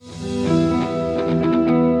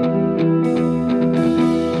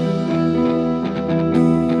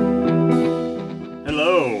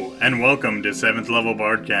welcome to 7th Level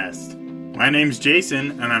Bardcast. My name's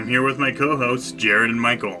Jason, and I'm here with my co-hosts, Jared and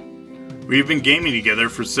Michael. We've been gaming together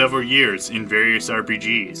for several years in various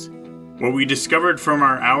RPGs. What we discovered from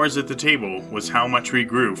our hours at the table was how much we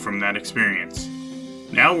grew from that experience.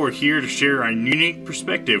 Now we're here to share our unique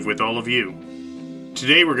perspective with all of you.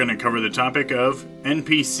 Today we're going to cover the topic of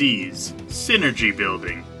NPCs, synergy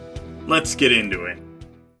building. Let's get into it.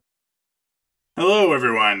 Hello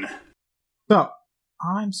everyone. So,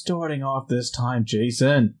 I'm starting off this time,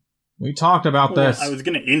 Jason. We talked about this. I was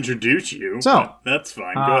going to introduce you. So, that's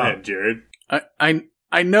fine. Go ahead, Jared.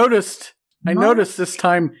 I noticed this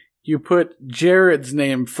time you put Jared's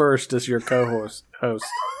name first as your co-host. What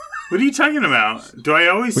are you talking about? Do I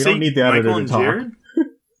always say Michael and Jared?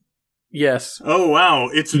 Yes. Oh wow,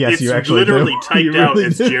 it's you literally typed out really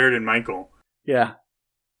as Jared and Michael. Yeah.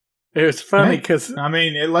 It was funny because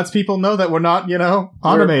it lets people know that we're not,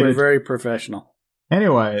 automated. We're very professional.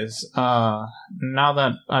 Anyways, now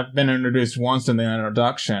that I've been introduced once in the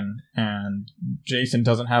introduction, and Jason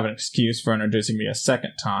doesn't have an excuse for introducing me a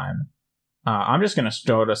second time, I'm just going to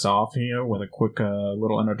start us off here with a quick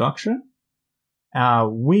little introduction.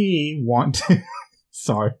 We want to...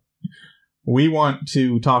 Sorry. We want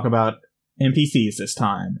to talk about NPCs this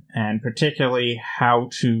time, and particularly how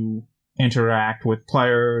to interact with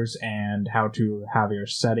players and how to have your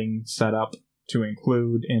setting set up to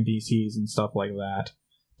include NPCs and stuff like that,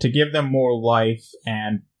 to give them more life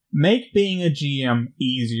and make being a GM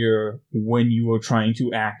easier when you are trying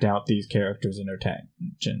to act out these characters'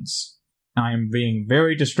 intentions. I am being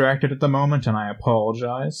very distracted at the moment, and I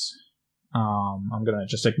apologize. I'm gonna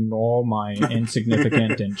just ignore my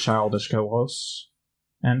insignificant and childish co-hosts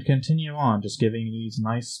and continue on, just giving these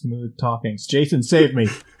nice, smooth talkings. Jason, save me!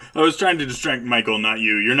 I was trying to distract Michael, not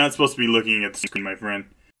you. You're not supposed to be looking at the screen, my friend.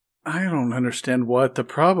 I don't understand what the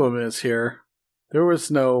problem is here. There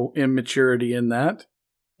was no immaturity in that.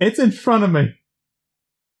 It's in front of me.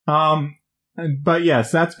 But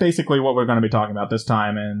yes, that's basically what we're going to be talking about this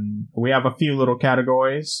time, and we have a few little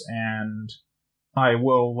categories, and I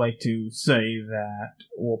will like to say that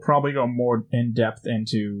we'll probably go more in-depth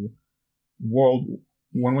into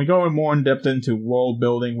when we go more in-depth into world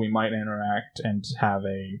building, we might interact and have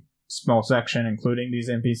a small section including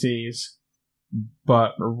these NPCs.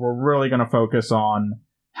 But we're really going to focus on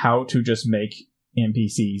how to just make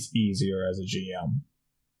NPCs easier as a GM.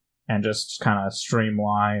 And just kind of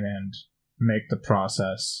streamline and make the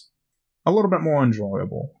process a little bit more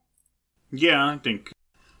enjoyable. Yeah, I think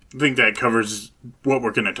that covers what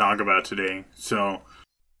we're going to talk about today. So,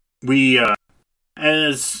 we,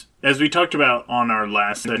 as we talked about on our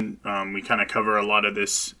last session, we kind of cover a lot of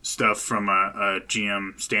this stuff from a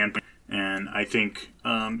GM standpoint. And I think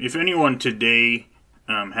if anyone today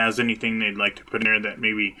has anything they'd like to put in there that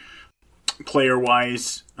maybe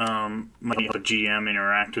player-wise might help a GM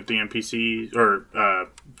interact with the NPCs, or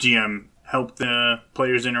GM help the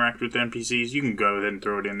players interact with the NPCs, you can go ahead and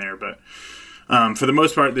throw it in there. But for the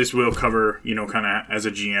most part, this will cover, kind of as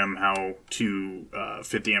a GM, how to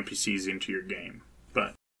fit the NPCs into your game.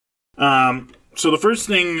 But so the first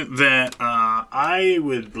thing that I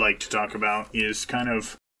would like to talk about is kind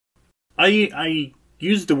of... I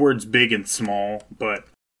use the words big and small, but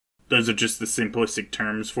those are just the simplistic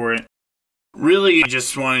terms for it. Really, I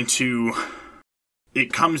just wanted to...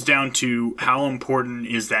 It comes down to how important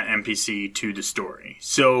is that NPC to the story.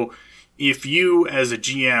 So, if you, as a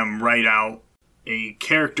GM, write out a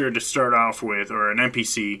character to start off with, or an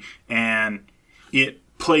NPC, and it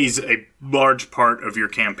plays a large part of your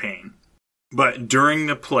campaign, but during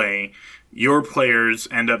the play, your players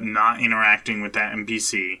end up not interacting with that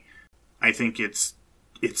NPC, I think it's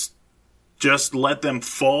just let them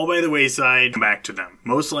fall by the wayside, come back to them.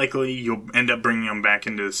 Most likely, you'll end up bringing them back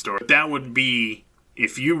into the story. That would be,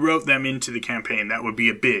 if you wrote them into the campaign, that would be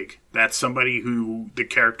a big. That's somebody who the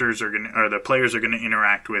characters are the players are gonna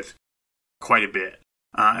interact with quite a bit.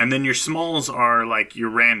 And then your smalls are like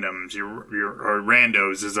your randoms, your or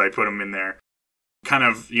randos, as I put them in there. Kind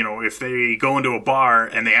of, if they go into a bar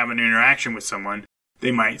and they have an interaction with someone,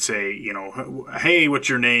 they might say, hey, what's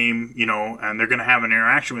your name? And they're going to have an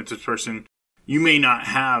interaction with this person. You may not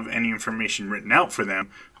have any information written out for them,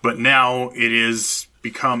 but now it is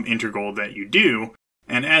become integral that you do.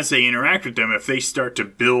 And as they interact with them, if they start to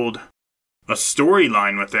build a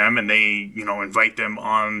storyline with them and they, invite them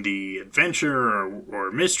on the adventure or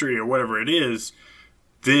mystery or whatever it is,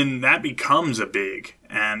 then that becomes a big.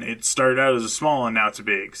 And it started out as a small and now it's a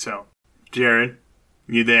big. So, Jared,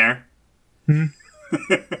 you there?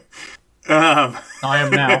 I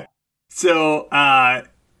am now. So,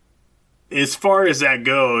 as far as that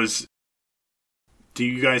goes, Do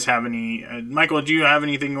you guys have any... Michael, do you have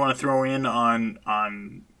anything you want to throw in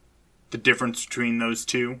on the difference between those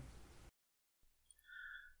two?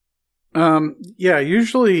 Yeah,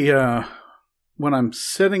 usually when I'm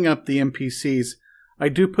setting up the NPCs, I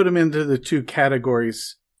do put them into the two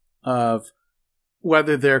categories of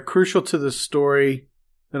whether they're crucial to the story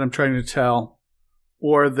that I'm trying to tell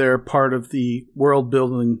or they're part of the world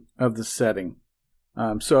building of the setting.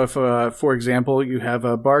 So if, for example, you have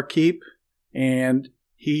a barkeep and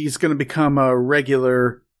he's going to become a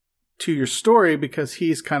regular to your story because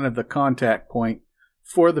he's kind of the contact point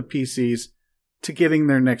for the PCs to getting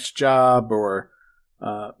their next job or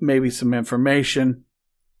maybe some information.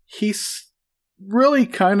 He's really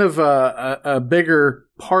kind of a bigger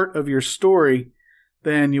part of your story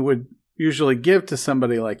than you would usually give to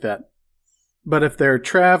somebody like that. But if they're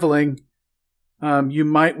traveling, you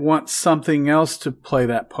might want something else to play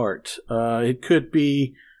that part. It could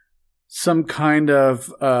be some kind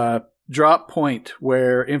of drop point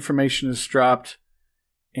where information is dropped,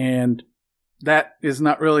 and that is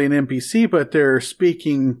not really an NPC, but they're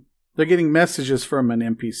getting messages from an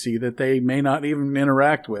NPC that they may not even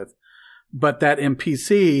interact with. But that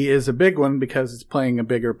NPC is a big one because it's playing a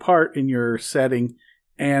bigger part in your setting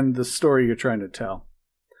and the story you're trying to tell.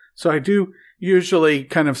 So I do usually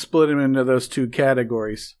kind of split them into those two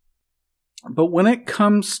categories. But when it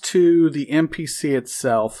comes to the NPC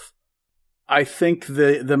itself, I think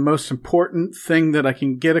the most important thing that I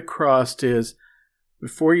can get across is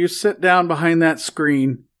before you sit down behind that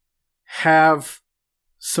screen, have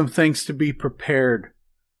some things to be prepared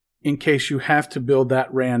in case you have to build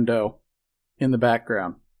that rando in the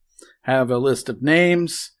background. Have a list of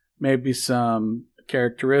names, maybe some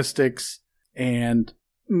characteristics, and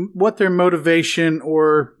what their motivation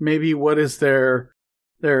or maybe what is their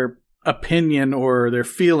opinion or their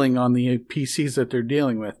feeling on the PCs that they're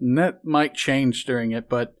dealing with. And that might change during it,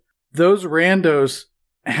 but those randos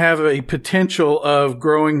have a potential of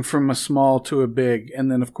growing from a small to a big.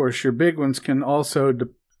 And then, of course, your big ones can also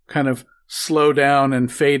kind of slow down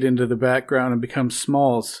and fade into the background and become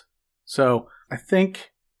smalls. So I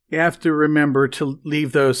think you have to remember to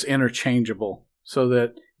leave those interchangeable so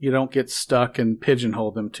that you don't get stuck and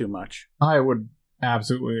pigeonhole them too much. I would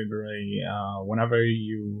absolutely agree.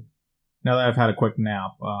 Now that I've had a quick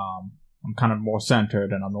nap, I'm kind of more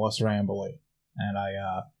centered and I'm less rambly. And I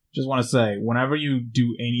just want to say, whenever you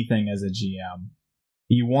do anything as a GM,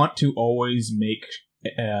 you want to always make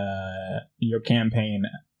your campaign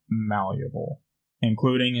malleable,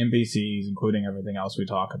 including NPCs, including everything else we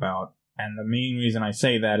talk about. And the main reason I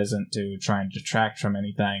say that isn't to try and detract from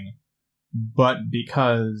anything, but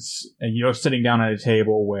because you're sitting down at a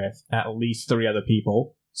table with at least 3 other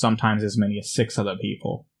people, sometimes as many as 6 other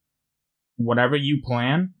people. Whatever you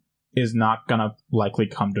plan is not going to likely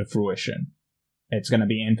come to fruition. It's going to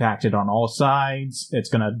be impacted on all sides. It's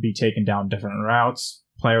going to be taken down different routes.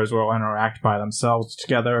 Players will interact by themselves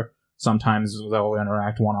together. Sometimes they'll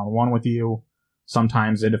interact one-on-one with you.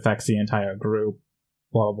 Sometimes it affects the entire group.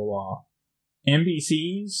 Blah, blah, blah.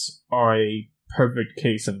 NPCs are a perfect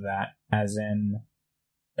case of that, as in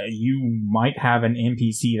you might have an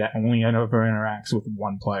NPC that only ever interacts with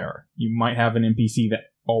one player. You might have an NPC that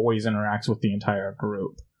always interacts with the entire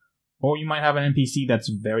group. Or you might have an NPC that's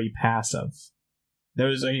very passive.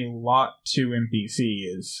 There's a lot to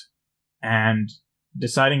NPCs, and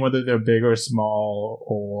deciding whether they're big or small,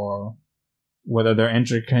 or whether they're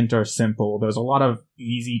intricate or simple, there's a lot of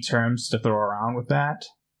easy terms to throw around with that.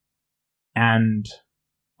 And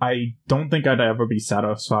I don't think I'd ever be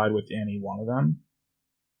satisfied with any one of them.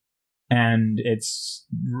 And it's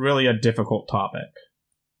really a difficult topic.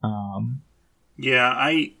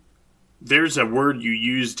 There's a word you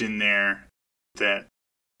used in there that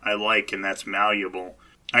I like, and that's malleable.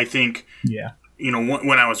 I think,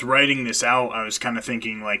 when I was writing this out, I was kind of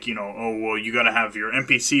thinking like, you gotta have your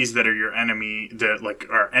NPCs that are your enemy, that like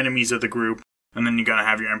are enemies of the group, and then you gotta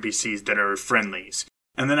have your NPCs that are friendlies.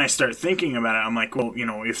 And then I start thinking about it, I'm like, well,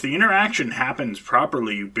 if the interaction happens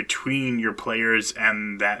properly between your players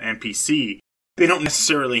and that NPC, they don't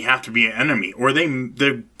necessarily have to be an enemy, or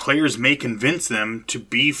the players may convince them to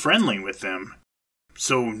be friendly with them.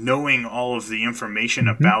 So knowing all of the information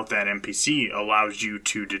about that NPC allows you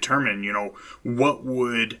to determine, what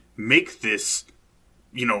would make this,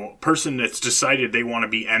 person that's decided they want to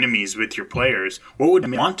be enemies with your players, what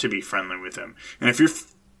would want to be friendly with them? And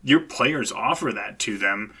if your players offer that to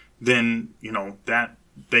them, then, that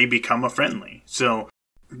they become a friendly. So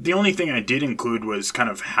the only thing I did include was kind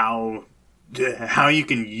of how you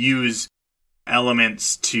can use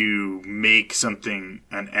elements to make something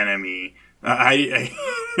an enemy I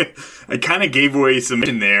kind of gave away some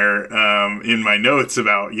in there in my notes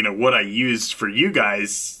about what I used for you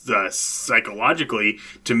guys psychologically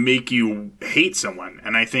to make you hate someone,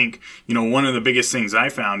 and I think one of the biggest things I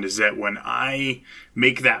found is that when I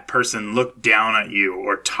make that person look down at you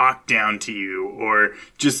or talk down to you or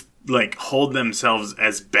just like hold themselves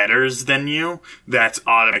as betters than you, that's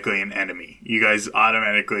automatically an enemy. You guys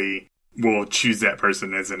automatically will choose that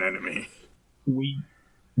person as an enemy.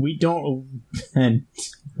 We don't.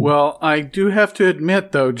 Well, I do have to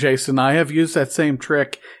admit, though, Jason, I have used that same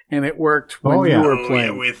trick, and it worked when you were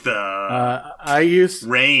playing. With I used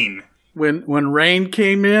Rain. When Rain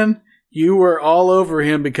came in, you were all over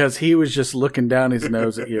him because he was just looking down his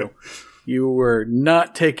nose at you. You were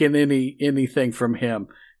not taking anything from him,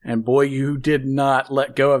 and boy, you did not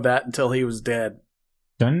let go of that until he was dead.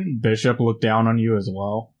 Didn't Bishop look down on you as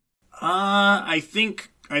well? I think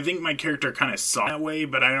my character kind of saw that way,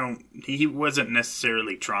 but he wasn't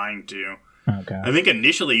necessarily trying to. Okay. I think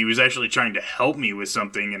initially he was actually trying to help me with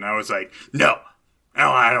something, and I was like, no,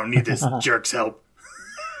 I don't need this jerk's help.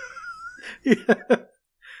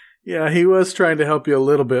 Yeah, he was trying to help you a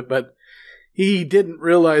little bit, but he didn't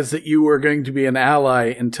realize that you were going to be an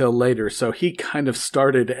ally until later, so he kind of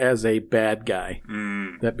started as a bad guy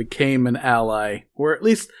that became an ally, or at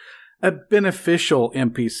least a beneficial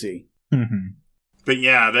NPC. Mm-hmm. But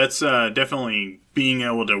yeah, that's definitely being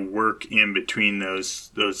able to work in between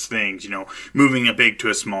those things. Moving a big to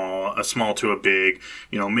a small to a big.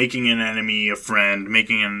 Making an enemy a friend,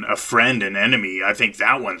 making a friend an enemy. I think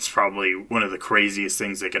that one's probably one of the craziest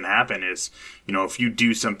things that can happen. Is if you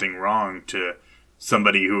do something wrong to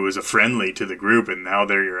somebody who was a friendly to the group and now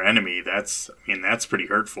they're your enemy. That's pretty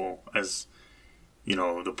hurtful as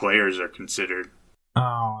the players are considered.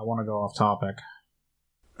 Oh, I want to go off topic.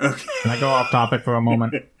 Okay. Can I go off topic for a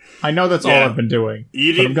moment? I know that's all I've been doing.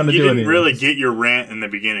 You didn't really get your rant in the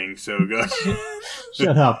beginning, so go.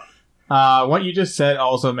 Shut up. What you just said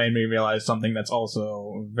also made me realize something that's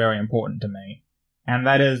also very important to me. And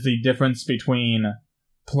that is the difference between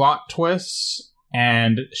plot twists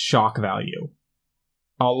and shock value.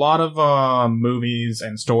 A lot of movies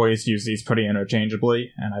and stories use these pretty interchangeably,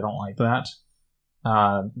 and I don't like that.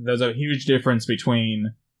 There's a huge difference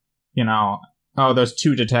between, there's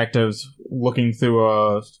two detectives looking through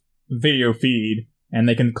a video feed, and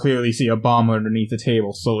they can clearly see a bomb underneath the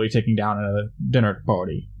table slowly ticking down at a dinner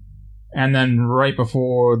party. And then right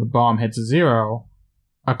before the bomb hits zero,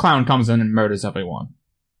 a clown comes in and murders everyone.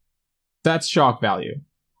 That's shock value.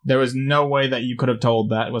 There was no way that you could have told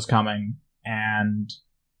that was coming, and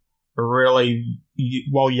really,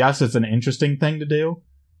 well, yes, it's an interesting thing to do,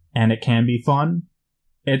 and it can be fun.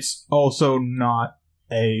 It's also not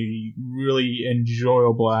a really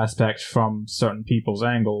enjoyable aspect from certain people's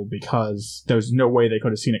angle because there's no way they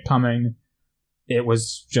could have seen it coming. It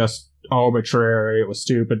was just arbitrary, it was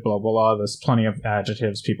stupid, blah, blah, blah. There's plenty of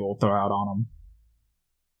adjectives people will throw out on them.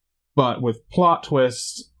 But with plot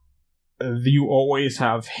twists, you always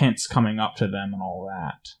have hints coming up to them and all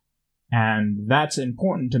that. And that's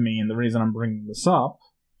important to me, and the reason I'm bringing this up,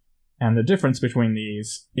 and the difference between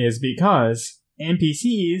these, is because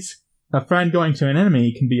NPCs, a friend going to an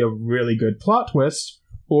enemy, can be a really good plot twist,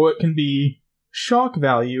 or it can be shock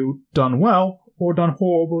value done well or done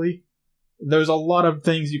horribly. There's a lot of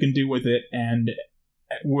things you can do with it, and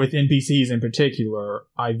with NPCs in particular,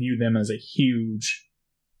 I view them as a huge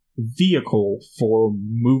vehicle for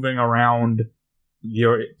moving around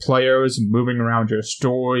your players, moving around your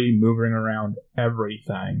story, moving around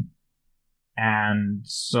everything. And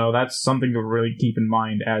so that's something to really keep in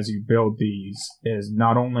mind as you build these, is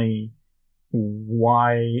not only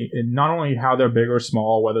how they're big or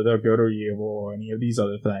small, whether they're good or evil, or any of these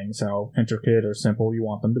other things, how intricate or simple you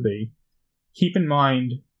want them to be. Keep in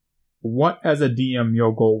mind what, as a DM,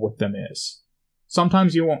 your goal with them is.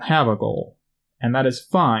 Sometimes you won't have a goal, and that is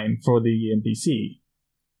fine for the NPC.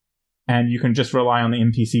 And you can just rely on the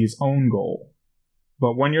NPC's own goal.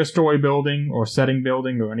 But when you're story building, or setting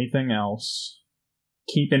building, or anything else,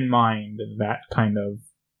 keep in mind that kind of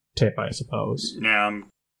tip, I suppose. Yeah.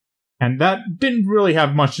 And that didn't really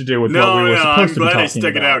have much to do with what we were supposed to be talking about. I'm glad I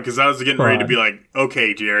stuck it out, because I was getting ready to be like,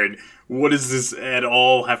 okay, Jared, what does this at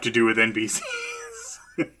all have to do with NPCs?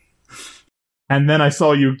 And then I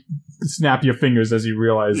saw you snap your fingers as you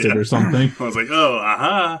realized it or something. I was like,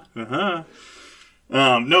 oh,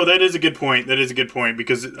 no, that is a good point. That is a good point,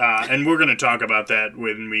 because, and we're going to talk about that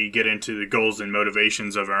when we get into the goals and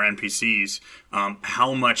motivations of our NPCs,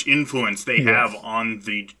 how much influence they have on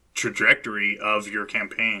the trajectory of your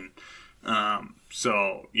campaign.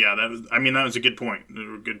 So, yeah, that was a good point.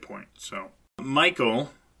 A good point. So,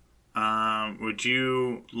 Michael, would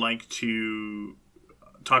you like to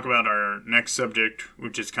talk about our next subject,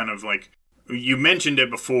 which is kind of like, you mentioned it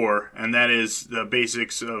before, and that is the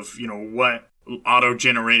basics of, what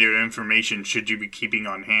auto-generated information should you be keeping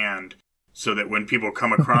on hand so that when people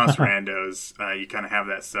come across randos, you kind of have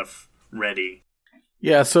that stuff ready.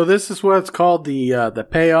 Yeah, so this is what's called the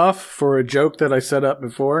payoff for a joke that I set up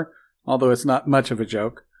before, although it's not much of a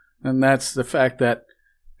joke. And that's the fact that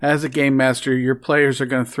as a game master, your players are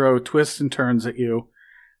going to throw twists and turns at you,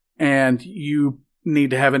 and you need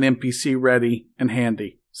to have an NPC ready and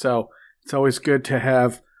handy. So it's always good to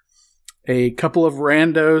have a couple of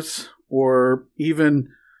randos, or even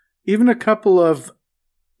a couple of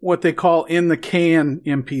what they call in the can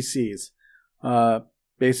NPCs.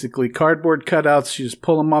 Basically cardboard cutouts. You just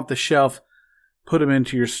pull them off the shelf, put them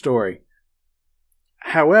into your story.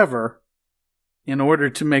 However, in order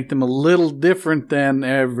to make them a little different than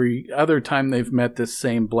every other time they've met this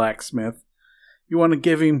same blacksmith, you want to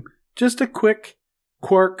give him just a quick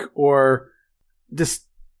quirk or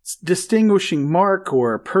distinguishing mark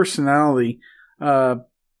or personality,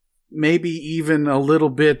 maybe even a little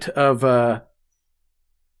bit of a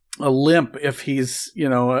limp if he's,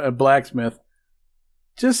 a blacksmith.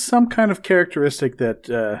 Just some kind of characteristic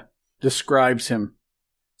that describes him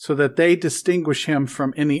so that they distinguish him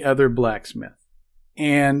from any other blacksmith.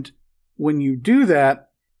 And when you do that,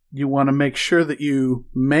 you want to make sure that you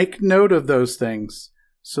make note of those things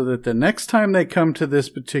so that the next time they come to this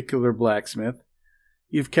particular blacksmith,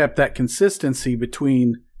 you've kept that consistency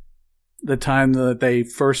between the time that they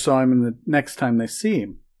first saw him and the next time they see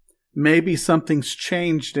him. Maybe something's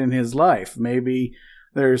changed in his life. Maybe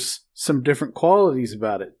there's some different qualities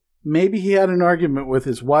about it. Maybe he had an argument with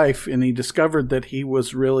his wife and he discovered that he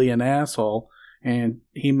was really an asshole and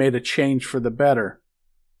he made a change for the better.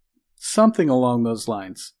 Something along those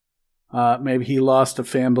lines. Maybe he lost a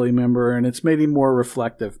family member and it's made him more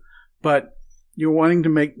reflective. But you're wanting to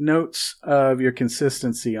make notes of your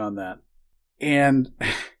consistency on that. And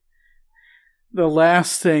the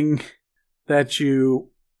last thing that you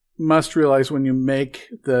must realize when you make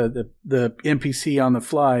the NPC on the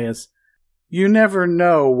fly is you never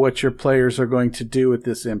know what your players are going to do with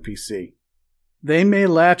this NPC. They may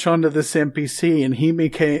latch onto this NPC and he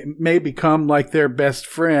may become like their best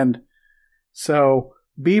friend. So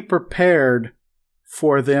be prepared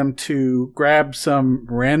for them to grab some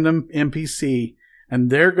random NPC and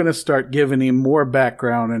they're going to start giving him more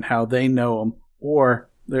background and how they know him, or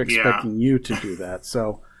they're expecting you to do that.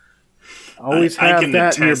 So always have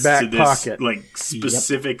that in your back pocket. Like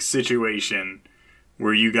specific situation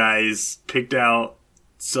where you guys picked out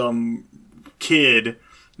some kid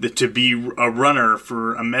to be a runner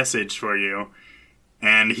for a message for you,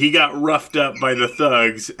 and he got roughed up by the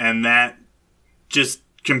thugs, and that just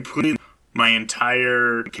completely my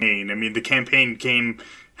entire campaign. I mean, the campaign came,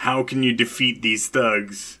 how can you defeat these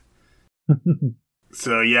thugs?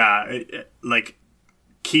 So yeah, like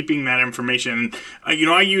keeping that information.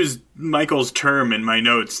 I used Michael's term in my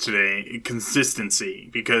notes today, consistency,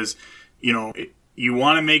 because, you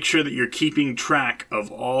want to make sure that you're keeping track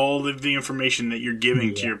of all of the information that you're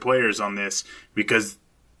giving to your players on this, because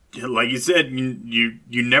like you said, you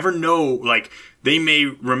never know, like they may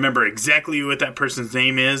remember exactly what that person's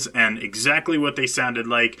name is and exactly what they sounded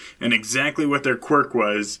like and exactly what their quirk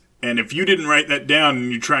was. And if you didn't write that down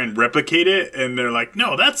and you try and replicate it and they're like,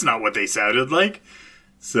 no, that's not what they sounded like.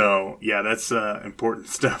 So, yeah, that's important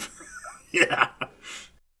stuff. Yeah.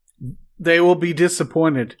 They will be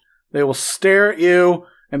disappointed. They will stare at you,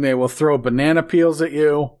 and they will throw banana peels at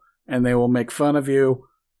you, and they will make fun of you,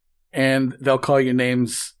 and they'll call you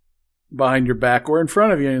names behind your back or in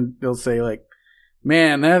front of you, and they'll say, like,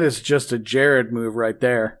 man, that is just a Jared move right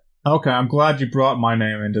there. Okay, I'm glad you brought my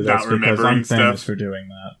name into this because I'm famous for doing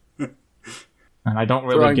that. And I don't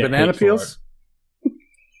really throwing get banana peels?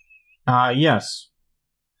 Yes.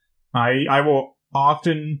 I will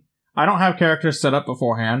often... I don't have characters set up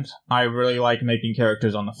beforehand. I really like making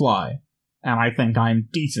characters on the fly. And I think I'm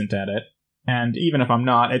decent at it. And even if I'm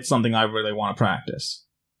not, it's something I really want to practice.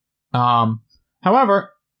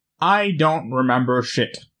 However, I don't remember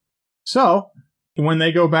shit. So, when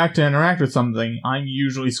they go back to interact with something, I'm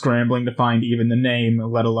usually scrambling to find even the name,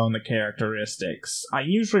 let alone the characteristics. I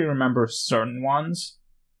usually remember certain ones,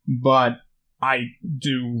 but I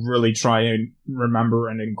do really try and remember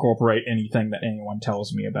and incorporate anything that anyone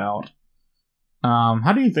tells me about.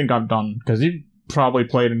 How do you think I've done? Because you probably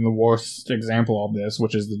played in the worst example of this,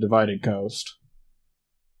 which is the Divided Coast.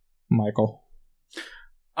 Michael.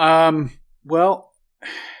 Well,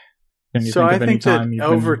 so I think that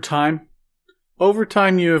over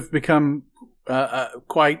time you have become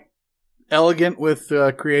quite elegant with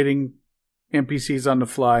creating NPCs on the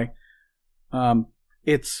fly.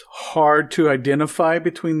 It's hard to identify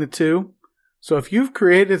between the two. So if you've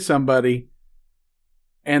created somebody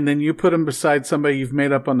and then you put them beside somebody you've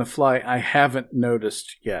made up on the fly, I haven't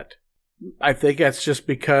noticed yet. I think that's just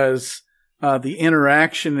because the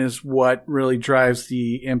interaction is what really drives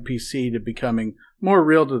the NPC to becoming more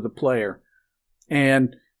real to the player.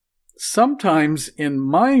 And sometimes in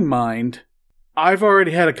my mind, I've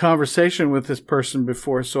already had a conversation with this person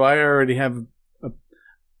before, so I already have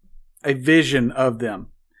a vision of them.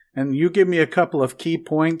 And you give me a couple of key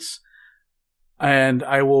points, and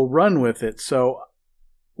I will run with it. So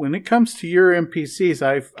when it comes to your NPCs,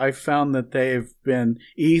 I've found that they've been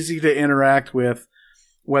easy to interact with,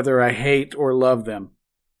 whether I hate or love them.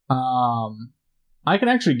 I can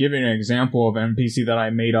actually give you an example of an NPC that I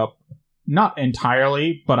made up, not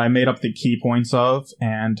entirely, but I made up the key points of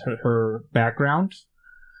and her background.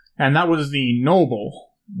 And that was the noble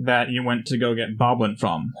that you went to go get Boblin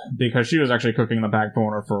from, because she was actually cooking the back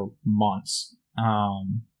burner for months.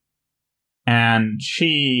 And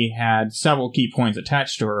she had several key points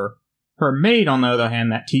attached to her. Her maid, on the other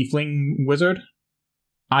hand, that tiefling wizard,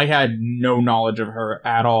 I had no knowledge of her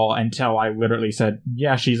at all until I literally said,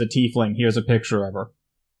 yeah, she's a tiefling, here's a picture of her.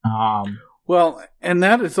 Well, and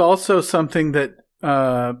that is also something that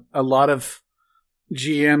a lot of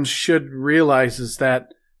GMs should realize, is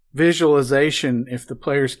that visualization, if the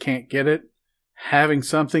players can't get it, having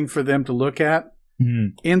something for them to look at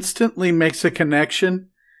instantly makes a connection,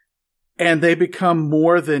 and they become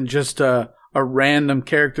more than just a random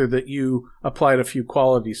character that you applied a few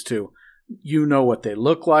qualities to. You know what they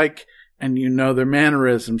look like, and you know their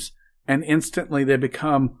mannerisms, and instantly they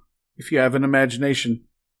become, if you have an imagination,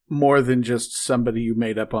 more than just somebody you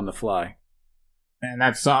made up on the fly. And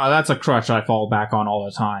that's a crutch I fall back on all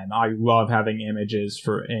the time. I love having images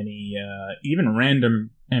for any, even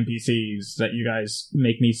random NPCs that you guys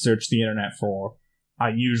make me search the internet for. I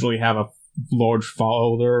usually have a large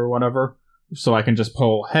folder or whatever, so I can just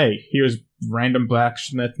pull, hey, here's random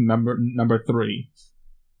blacksmith number 3.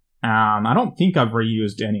 I don't think I've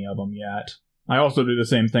reused any of them yet. I also do the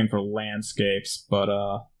same thing for landscapes, but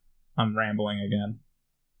I'm rambling again.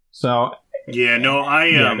 So... Yeah, no,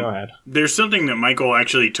 go ahead. There's something that Michael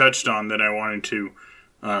actually touched on that I wanted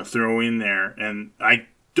to throw in there, and I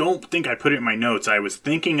don't think I put it in my notes. I was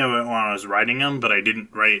thinking of it when I was writing them, but I didn't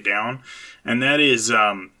write it down. And that is,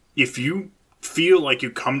 if you feel like you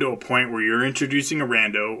come to a point where you're introducing a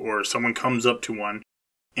rando, or someone comes up to one,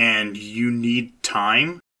 and you need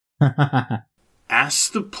time,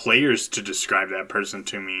 ask the players to describe that person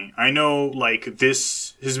to me. I know, like,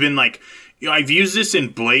 this has been, like... I've used this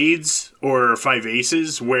in Blades or 5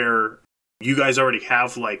 Aces, where you guys already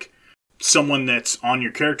have, like, someone that's on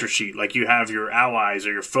your character sheet. Like, you have your allies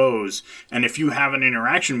or your foes, and if you have an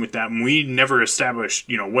interaction with them, we never established,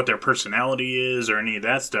 what their personality is or any of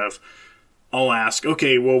that stuff. I'll ask,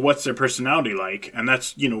 okay, well, what's their personality like? And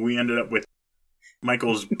that's, we ended up with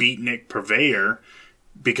Michael's Beatnik Purveyor,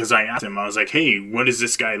 because I asked him, I was like, hey, what is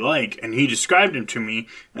this guy like? And he described him to me,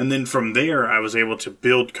 and then from there, I was able to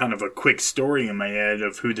build kind of a quick story in my head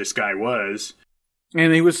of who this guy was.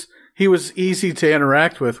 And he was easy to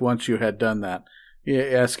interact with once you had done that. You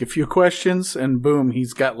ask a few questions, and boom,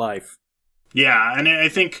 he's got life. Yeah, and I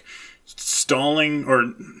think stalling,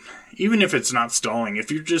 or even if it's not stalling,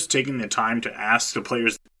 if you're just taking the time to ask the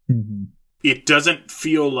players... Mm-hmm. It doesn't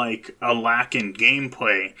feel like a lack in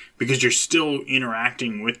gameplay, because you're still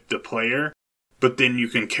interacting with the player, but then you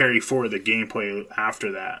can carry forward the gameplay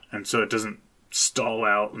after that. And so it doesn't stall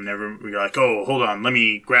out and you're like, oh, hold on, let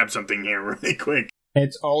me grab something here really quick.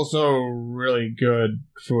 It's also really good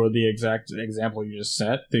for the exact example you just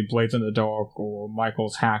set. The Blades in the Dark or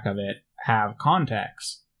Michael's hack of it have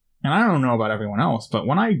context. And I don't know about everyone else, but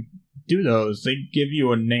when I do those, they give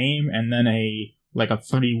you a name and then a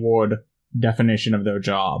 3-word definition of their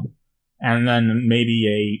job, and then maybe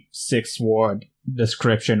a 6-word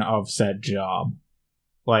description of said job.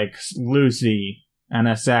 Like Lucy, an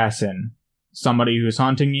assassin, somebody who's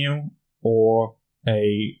hunting you, or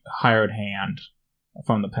a hired hand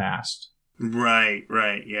from the past. Right,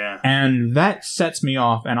 yeah. And that sets me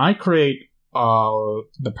off, and I create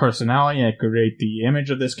the personality, I create the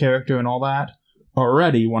image of this character and all that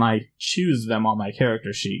already when I choose them on my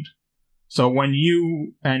character sheet. So when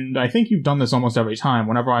and I think you've done this almost every time,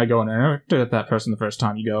 whenever I go and interact with that person the first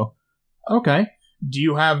time, you go, okay, do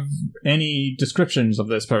you have any descriptions of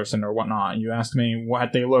this person or whatnot? You ask me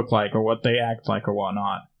what they look like or what they act like or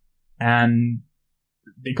whatnot. And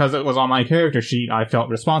because it was on my character sheet, I felt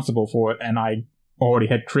responsible for it, and I already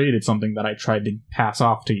had created something that I tried to pass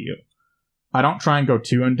off to you. I don't try and go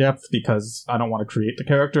too in depth because I don't want to create the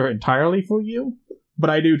character entirely for you, but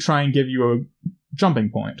I do try and give you a jumping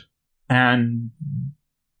point. And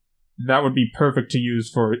that would be perfect to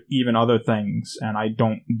use for even other things, and I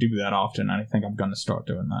don't do that often. I think I'm going to start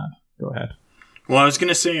doing that. Go ahead. Well, I was going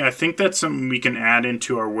to say, I think that's something we can add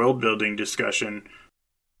into our world building discussion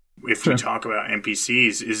if we talk about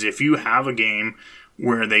NPCs, is if you have a game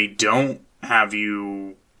where they don't have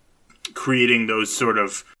you creating those sort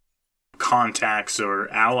of contacts or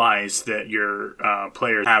allies that your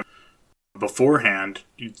players have beforehand,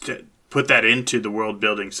 you put that into the world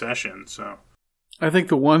building session. So I think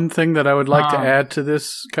the one thing that I would like to add to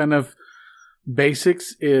this kind of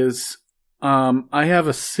basics is I have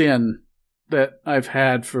a sin that I've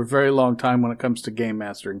had for a very long time when it comes to game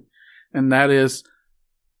mastering, and that is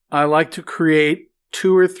I like to create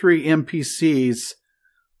 2 or 3 NPCs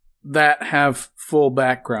that have full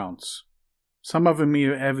backgrounds. Some of them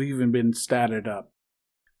have even been statted up.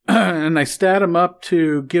 And I stat them up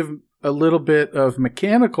to give a little bit of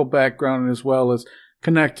mechanical background as well as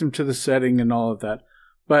connect them to the setting and all of that.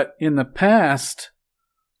 But in the past,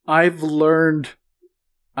 I've learned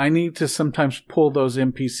I need to sometimes pull those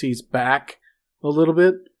NPCs back a little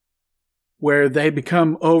bit where they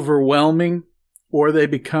become overwhelming or they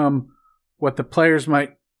become what the players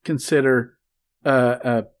might consider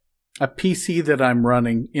a PC that I'm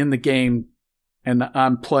running in the game and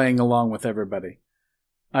I'm playing along with everybody.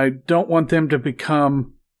 I don't want them to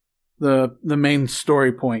become the main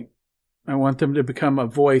story point. I want them to become a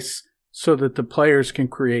voice so that the players can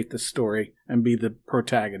create the story and be the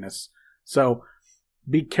protagonists. So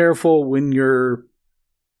be careful when you're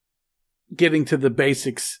getting to the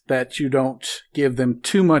basics that you don't give them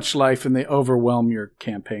too much life and they overwhelm your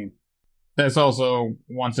campaign. This also,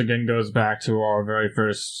 once again, goes back to our very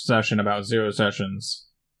first session about 0 sessions.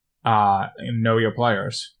 Know your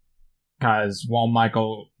players. Because while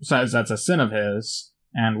Michael says that's a sin of his,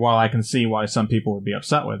 and while I can see why some people would be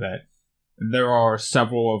upset with it, there are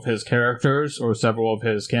several of his characters or several of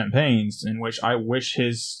his campaigns in which I wish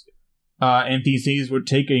his NPCs would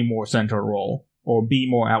take a more central role or be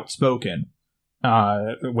more outspoken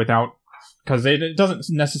without... Because it doesn't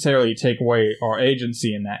necessarily take away our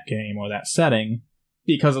agency in that game or that setting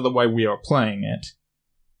because of the way we are playing it.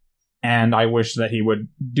 And I wish that he would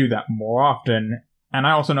do that more often. And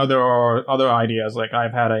I also know there are other ideas, like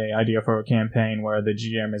I've had an idea for a campaign where the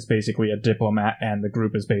GM is basically a diplomat and the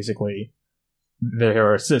group is basically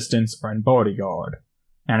their assistants and bodyguard.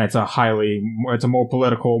 And it's a more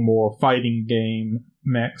political, more fighting game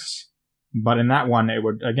mix. But in that one, it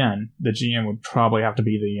would, again, the GM would probably have to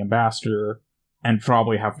be the ambassador and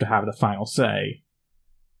probably have to have the final say.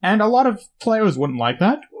 And a lot of players wouldn't like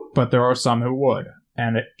that, but there are some who would.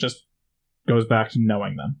 And it just goes back to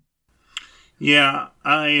knowing them. Yeah,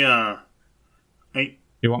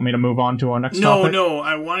 You want me to move on to our next topic? No,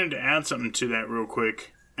 I wanted to add something to that real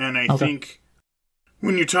quick. And I think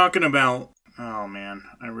when you're talking about... Oh, man,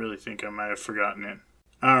 I really think I might have forgotten it.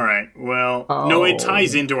 All right, well, no, it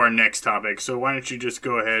ties into our next topic, so why don't you just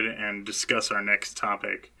go ahead and discuss our next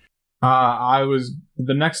topic? The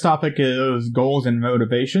next topic is goals and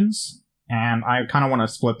motivations, and I kind of want to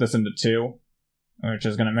split this into 2, which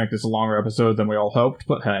is going to make this a longer episode than we all hoped,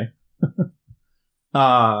 but hey.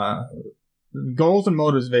 Goals and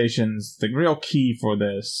motivations, the real key for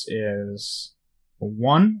this is,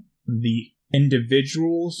 1, the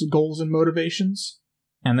individual's goals and motivations,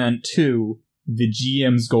 and then 2, the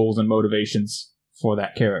GM's goals and motivations for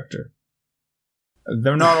that character.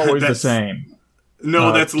 They're not always the same.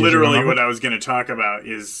 No, that's literally what I was going to talk about,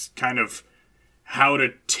 is kind of how to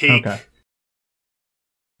take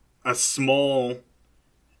a small,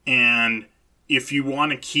 and if you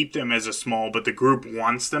want to keep them as a small, but the group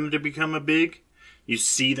wants them to become a big, you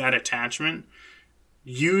see that attachment,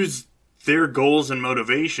 use their goals and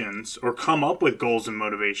motivations, or come up with goals and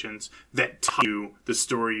motivations that tell you the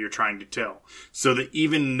story you're trying to tell. So that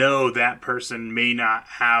even though that person may not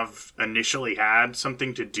have initially had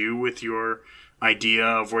something to do with your idea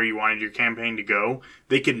of where you wanted your campaign to go,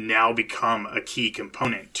 they can now become a key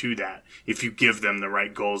component to that if you give them the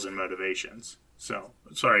right goals and motivations. So,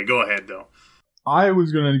 sorry, go ahead though. I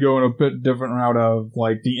was going to go in a bit different route of,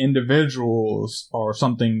 like, the individuals are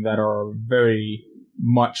something that are very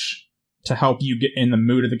much to help you get in the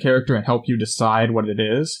mood of the character and help you decide what it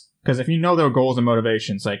is. Because if you know their goals and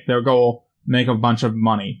motivations, like their goal, make a bunch of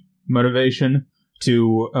money. Motivation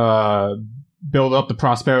to build up the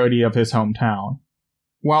prosperity of his hometown.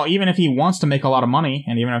 Well, even if he wants to make a lot of money,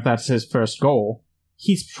 and even if that's his first goal,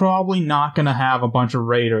 he's probably not going to have a bunch of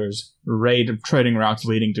raiders raid trading routes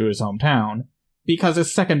leading to his hometown, because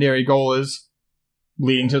his secondary goal is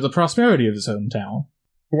leading to the prosperity of his hometown.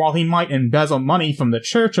 While he might embezzle money from the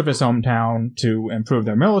church of his hometown to improve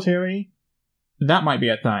their military, that might be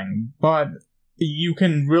a thing, but you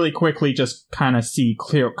can really quickly just kind of see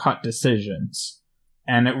clear-cut decisions,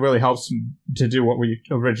 and it really helps to do what we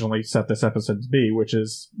originally set this episode to be, which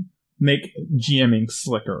is make GMing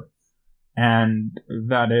slicker. And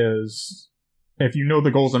that is, if you know the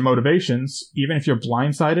goals and motivations, even if you're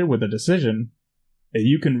blindsided with a decision,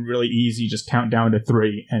 you can really easy just count down to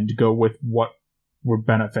 3 and go with what would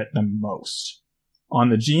benefit them most. On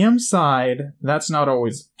the GM side, that's not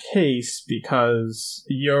always the case because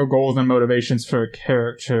your goals and motivations for a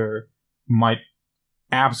character might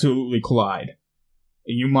absolutely collide.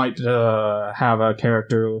 You might have a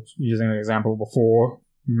character, using the example before,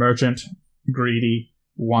 merchant, greedy,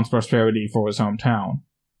 wants prosperity for his hometown.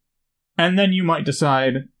 And then you might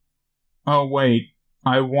decide, oh wait,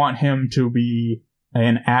 I want him to be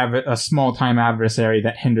a small-time adversary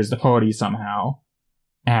that hinders the party somehow.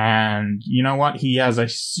 And you know what? He has a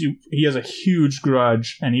huge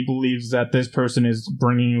grudge, and he believes that this person is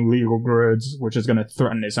bringing illegal goods, which is going to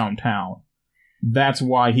threaten his hometown. That's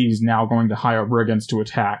why he's now going to hire brigands to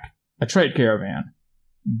attack a trade caravan,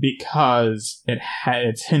 because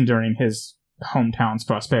it's hindering his hometown's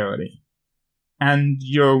prosperity. And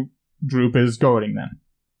your group is goading them.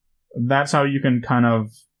 That's how you can kind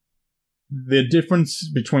of... The difference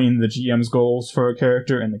between the GM's goals for a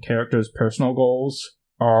character and the character's personal goals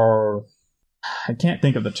are... I can't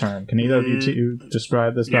think of the term. Can either of you two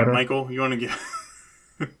describe this better? Michael, you want to get...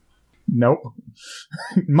 Nope.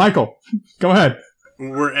 Michael, go ahead.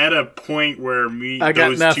 We're at a point where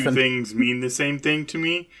those two things mean the same thing to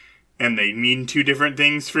me, and they mean two different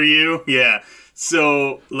things for you. Yeah.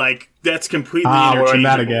 So, that's completely interchangeable. We're in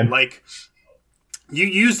that again. You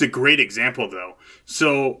used a great example, though.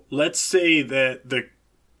 So, let's say that the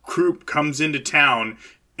group comes into town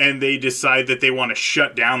and they decide that they want to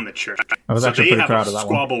shut down the church. I was actually pretty proud of that one. So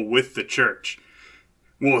they have a squabble with the church.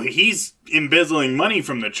 Well, he's embezzling money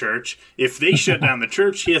from the church. If they shut down the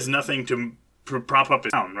church, he has nothing to prop up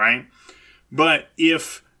his town, right? But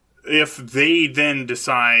if they then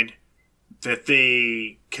decide that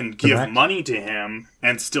they can give money to him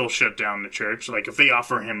and still shut down the church, like if they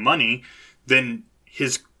offer him money, then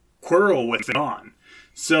his quarrel with it on.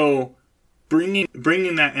 So bringing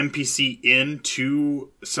that NPC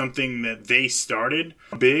into something that they started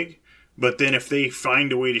big, but then if they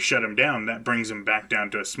find a way to shut him down, that brings him back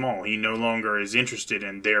down to a small. He no longer is interested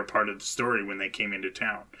in their part of the story when they came into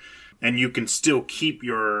town. And you can still keep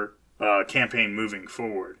your campaign moving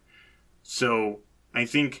forward. So I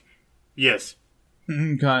think, yes.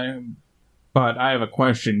 Okay. But I have a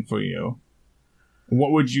question for you.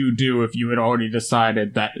 What would you do if you had already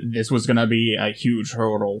decided that this was going to be a huge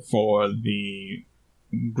hurdle for the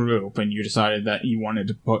group and you decided that you wanted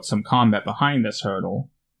to put some combat behind this hurdle?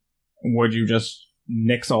 Would you just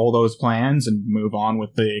nix all those plans and move on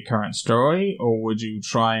with the current story? Or would you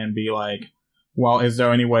try and be like, well, is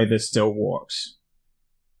there any way this still works?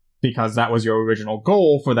 Because that was your original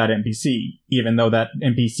goal for that NPC, even though that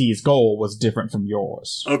NPC's goal was different from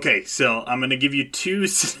yours. Okay, so I'm going to give you two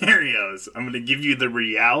scenarios. I'm going to give you the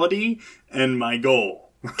reality and my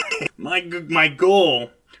goal. My goal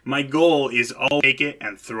is I'll take it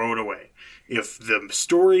and throw it away. If the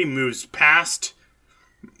story moves past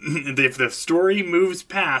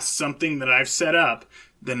something that I've set up,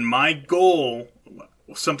 then my goal,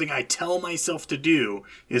 something I tell myself to do,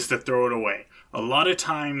 is to throw it away. A lot of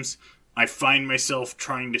times, I find myself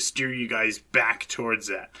trying to steer you guys back towards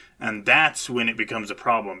that. And that's when it becomes a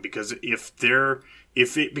problem. Because if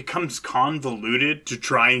it becomes convoluted to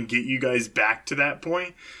try and get you guys back to that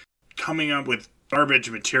point, coming up with garbage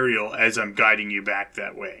material as I'm guiding you back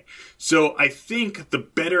that way. So I think the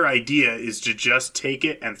better idea is to just take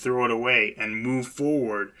it and throw it away and move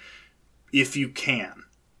forward if you can.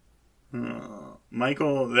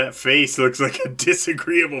 Michael, that face looks like a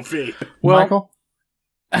disagreeable face. Well, Michael?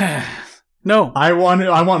 No. I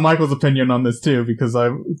want Michael's opinion on this too, because I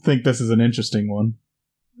think this is an interesting one.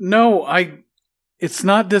 No, it's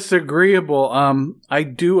not disagreeable. I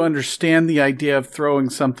do understand the idea of throwing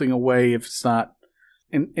something away if it's not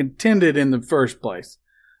intended in the first place.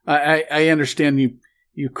 I understand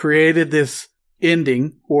you created this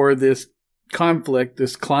ending or this conflict,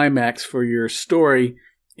 this climax for your story,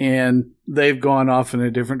 and they've gone off in a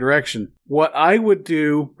different direction. What I would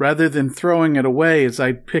do, rather than throwing it away, is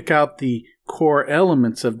I'd pick out the core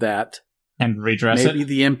elements of that. And redress it? Maybe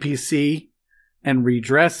the NPC, and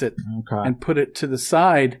redress it. Okay. And put it to the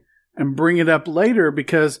side and bring it up later,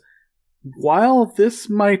 because while this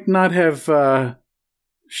might not have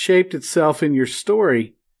shaped itself in your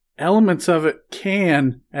story, elements of it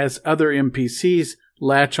can, as other NPCs,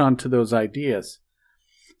 latch onto those ideas.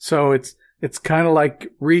 So it's kind of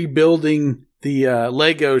like rebuilding the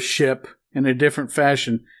Lego ship in a different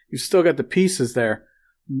fashion. You've still got the pieces there.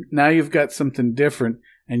 Now you've got something different,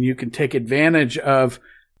 and you can take advantage of,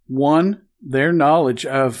 one, their knowledge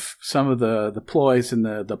of some of the ploys and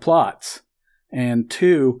the plots, and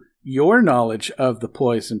two, your knowledge of the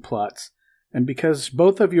ploys and plots. And because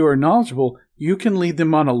both of you are knowledgeable, you can lead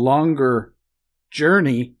them on a longer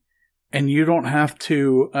journey, and you don't have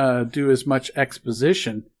to do as much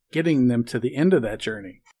exposition getting them to the end of that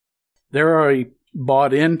journey. They're already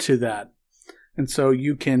bought into that. And so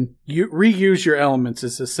you can reuse your elements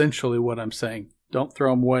is essentially what I'm saying. Don't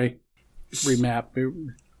throw them away. Remap.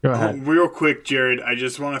 Go ahead. Real quick, Jared, I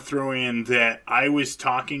just want to throw in that I was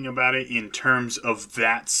talking about it in terms of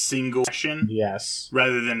that single session. Yes.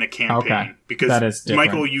 Rather than the campaign. Okay. Because, that is different.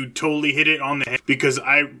 Michael, you totally hit it on the head. Because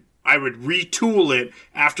I would retool it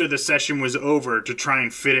after the session was over to try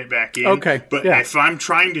and fit it back in. Okay. But if I'm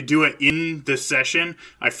trying to do it in the session,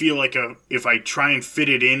 I feel like if I try and fit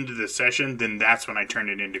it into the session, then that's when I turn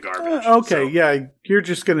it into garbage. Okay, yeah. You're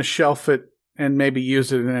just going to shelf it and maybe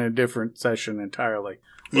use it in a different session entirely.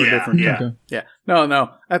 Yeah. No,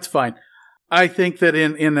 that's fine. I think that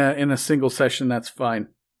in a single session, that's fine.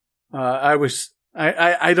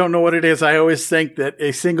 I don't know what it is. I always think that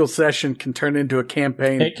a single session can turn into a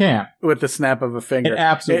campaign. It can. With the snap of a finger. It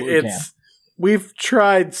absolutely can. We've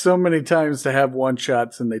tried so many times to have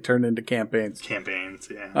one-shots, and they turn into campaigns. Yeah.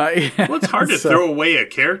 Yeah. Well, it's hard to throw away a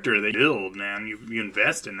character they build, man. You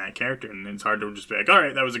invest in that character, and it's hard to just be like, all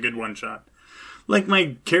right, that was a good one-shot. Like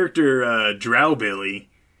my character, Drowbilly.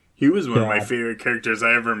 He was one of my favorite characters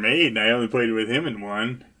I ever made, and I only played with him in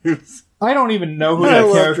one. I don't even know who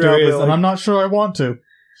that character is, and I'm not sure I want to.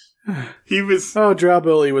 He was... Oh,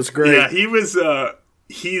 Drowbilly was great. Yeah, he was...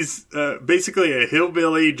 he's basically a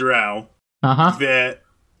hillbilly drow that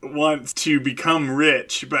wants to become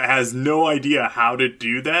rich, but has no idea how to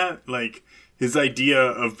do that. Like, his idea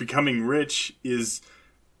of becoming rich is...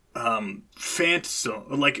 fantasy.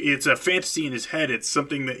 Like, it's a fantasy in his head. It's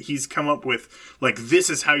something that he's come up with. Like, this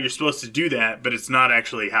is how you're supposed to do that, but it's not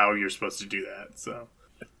actually how you're supposed to do that. So,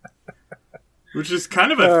 which is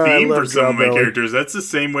kind of a theme for some of my characters. That's the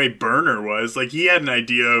same way Burner was. Like, he had an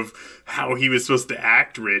idea of how he was supposed to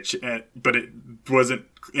act rich, but it wasn't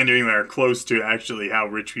anywhere close to actually how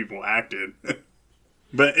rich people acted.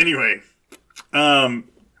 But anyway,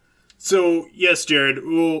 so yes, Jared.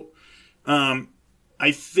 Well,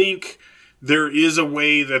 I think there is a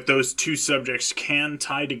way that those two subjects can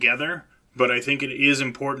tie together, but I think it is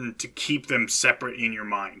important to keep them separate in your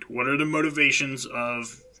mind. What are the motivations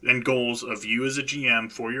and goals of you as a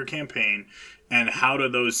GM for your campaign, and how do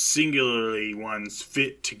those singularly ones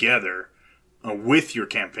fit together with your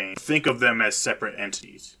campaign? Think of them as separate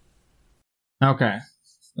entities. Okay.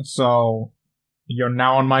 So, you're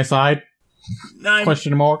now on my side?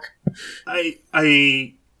 Question mark?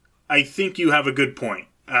 I think you have a good point.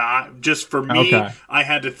 Just for me, I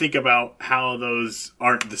had to think about how those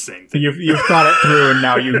aren't the same thing. You've thought it through, and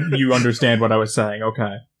now you understand what I was saying.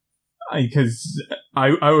 Okay. Because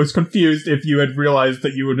I was confused if you had realized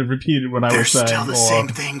that you would have repeated what I was saying. They're still the same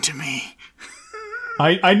thing to me.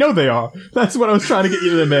 I know they are. That's what I was trying to get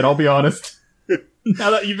you to admit, I'll be honest.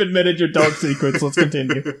 Now that you've admitted your dog secrets, let's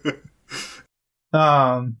continue.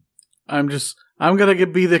 I'm gonna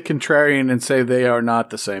be the contrarian and say they are not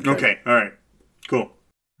the same thing. Okay, alright. Cool.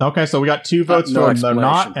 Okay, so we got 2 votes for they're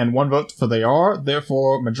not, and 1 vote for they are.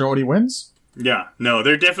 Therefore, majority wins? Yeah. No,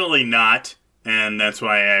 they're definitely not, and that's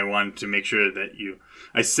why I wanted to make sure that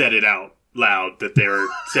I said it out loud that they are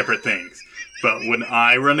separate things. But when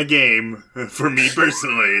I run a game, for me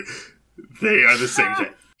personally, they are the same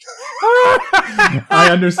thing. I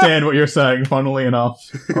understand what you're saying, funnily enough.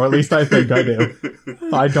 Or at least I think I do.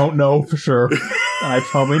 I don't know for sure. And I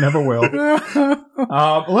probably never will.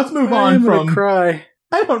 Let's move on from... cry.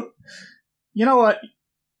 I don't... You know what?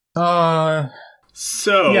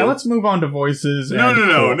 So... Yeah, let's move on to voices.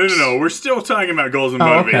 No. We're still talking about goals and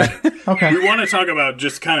motivation. Okay. We want to talk about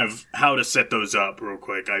just kind of how to set those up real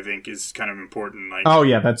quick, I think, is kind of important. Like, oh,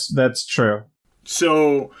 yeah, that's true.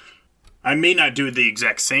 So... I may not do it the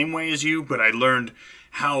exact same way as you, but I learned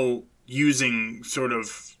how using sort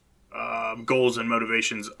of goals and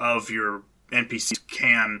motivations of your NPCs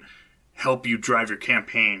can help you drive your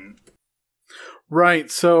campaign.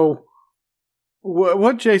 Right. So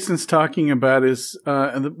what Jason's talking about is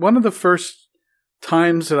one of the first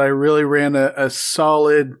times that I really ran a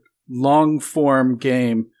solid long-form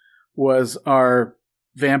game was our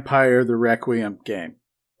Vampire the Requiem game.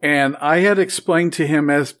 And I had explained to him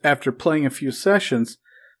after playing a few sessions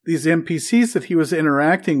these NPCs that he was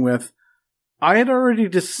interacting with, I had already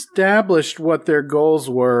established what their goals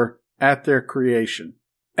were at their creation.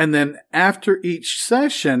 And then after each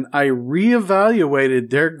session, I reevaluated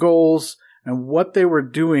their goals and what they were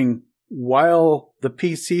doing while the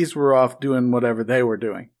PCs were off doing whatever they were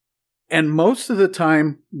doing. And most of the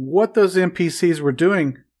time, what those NPCs were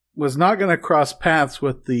doing was not going to cross paths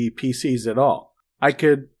with the PCs at all. I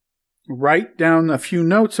could write down a few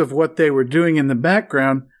notes of what they were doing in the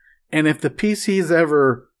background, and if the PCs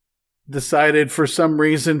ever decided for some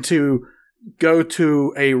reason to go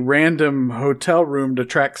to a random hotel room to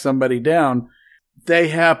track somebody down, they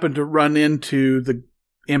happened to run into the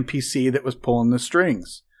NPC that was pulling the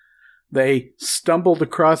strings. They stumbled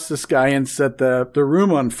across this guy and set the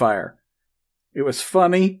room on fire. It was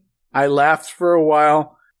funny. I laughed for a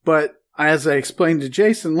while, but as I explained to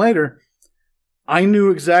Jason later, I knew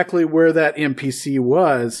exactly where that NPC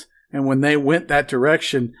was, and when they went that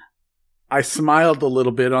direction, I smiled a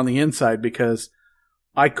little bit on the inside because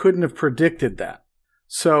I couldn't have predicted that.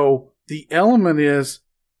 So the element is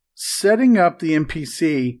setting up the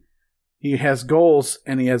NPC. He has goals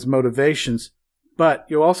and he has motivations, but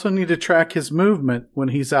you also need to track his movement when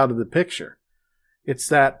he's out of the picture. It's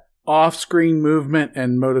that off-screen movement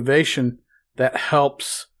and motivation that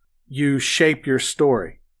helps you shape your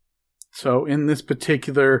story. So in this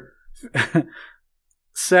particular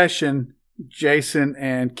session, Jason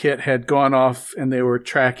and Kit had gone off and they were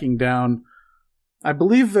tracking down, I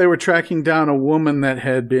believe they were tracking down a woman that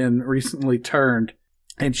had been recently turned,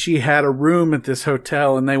 and she had a room at this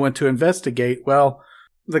hotel and they went to investigate. Well,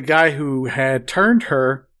 the guy who had turned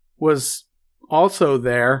her was also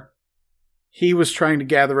there. He was trying to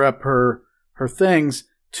gather up her things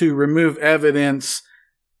to remove evidence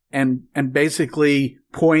and basically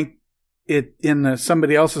point it in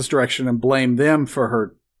somebody else's direction and blame them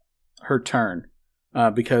for her turn.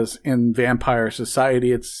 Because in vampire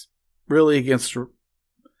society, it's really against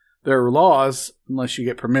their laws unless you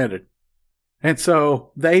get permitted. And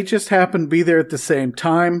so they just happened to be there at the same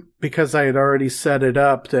time because I had already set it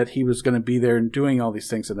up that he was going to be there and doing all these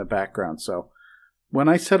things in the background. So when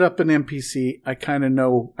I set up an NPC, I kind of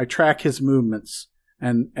know, I track his movements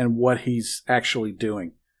and what he's actually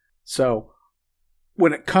doing. So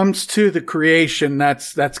when it comes to the creation,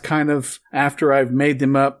 that's kind of after I've made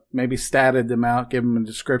them up, maybe statted them out, give them a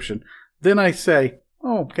description. Then I say,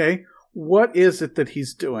 oh, okay, what is it that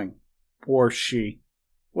he's doing? Or she?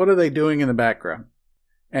 What are they doing in the background?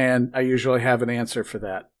 And I usually have an answer for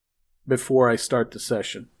that before I start the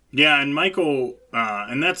session. Yeah, and Michael,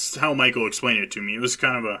 and that's how Michael explained it to me. It was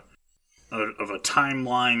kind of a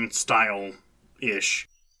timeline style-ish,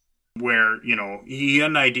 where, you know, he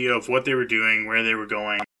had an idea of what they were doing, where they were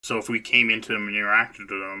going. So if we came into them and interacted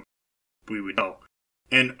with them, we would know.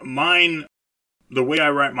 And mine, the way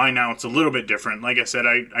I write mine now, it's a little bit different. Like I said,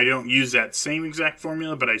 I don't use that same exact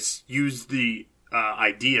formula, but I use the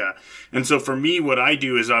idea. And so for me, what I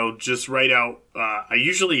do is I'll just write out,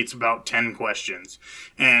 usually it's about 10 questions,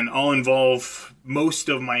 and I'll involve most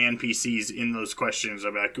of my NPCs in those questions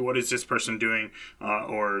about what is this person doing,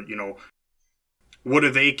 or, you know, what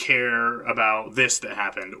do they care about this that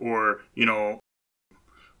happened, or, you know,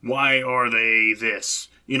 why are they this?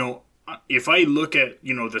 You know, if I look at,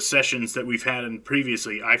 you know, the sessions that we've had in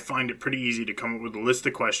previously, I find it pretty easy to come up with a list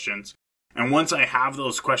of questions. And once I have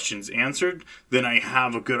those questions answered, then I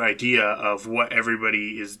have a good idea of what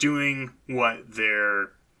everybody is doing, what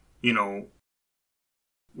their, you know,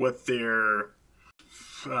 what their,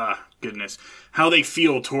 how they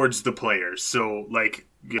feel towards the players. So, like,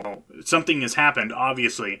 you know, something has happened,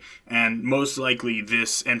 obviously, and most likely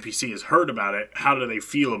this NPC has heard about it. How do they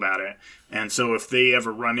feel about it? And so if they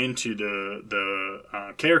ever run into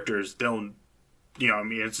the characters, they'll, you know, I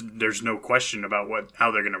mean, there's no question about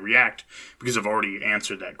how they're going to react because I've already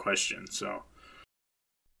answered that question. So,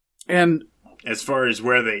 and as far as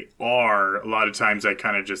where they are, a lot of times I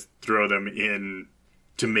kind of just throw them in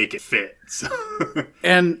to make it fit. So.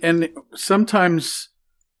 and sometimes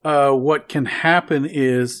what can happen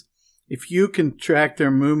is if you can track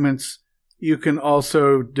their movements, you can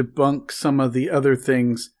also debunk some of the other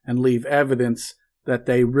things and leave evidence that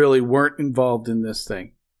they really weren't involved in this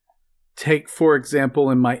thing. Take, for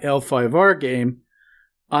example, in my L5R game,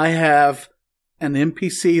 I have an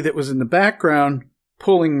NPC that was in the background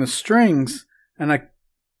pulling the strings, and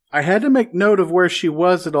I had to make note of where she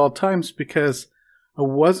was at all times because I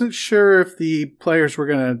wasn't sure if the players were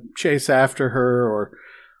going to chase after her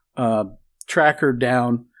or track her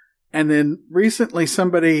down. And then recently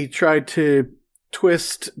somebody tried to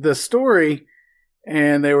twist the story,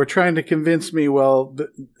 and they were trying to convince me, well,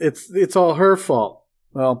 it's all her fault.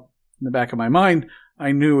 Well, in the back of my mind,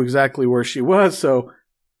 I knew exactly where she was, so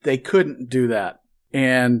they couldn't do that.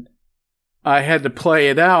 And I had to play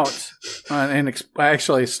it out, and I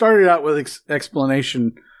actually started out with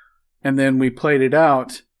explanation, and then we played it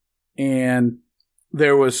out, and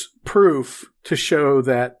there was proof to show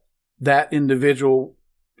that that individual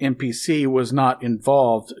NPC was not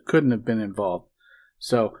involved, couldn't have been involved.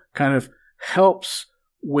 So kind of helps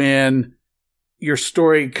when your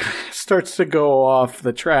story starts to go off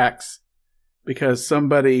the tracks because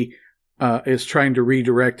somebody is trying to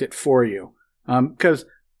redirect it for you. Because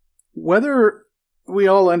whether we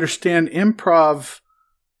all understand improv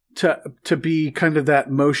to be kind of that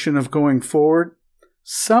motion of going forward,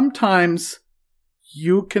 sometimes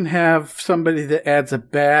you can have somebody that adds a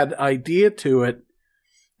bad idea to it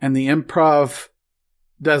and the improv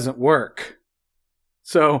doesn't work.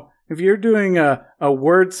 So if you're doing a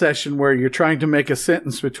word session where you're trying to make a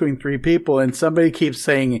sentence between three people and somebody keeps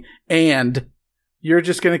saying, and, you're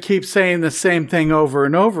just going to keep saying the same thing over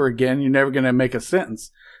and over again. You're never going to make a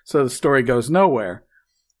sentence. So the story goes nowhere.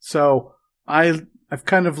 So I've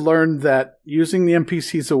kind of learned that using the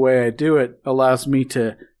NPCs the way I do it allows me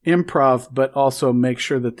to improv, but also make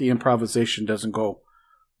sure that the improvisation doesn't go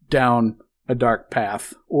down a dark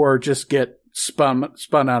path or just get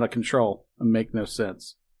spun out of control and make no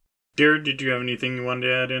sense. Jared, did you have anything you wanted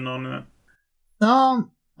to add in on that?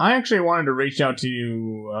 I actually wanted to reach out to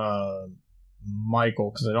you,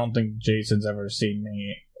 Michael, because I don't think Jason's ever seen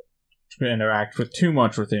me interact with too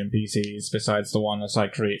much with NPCs besides the one that I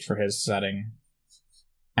create for his setting,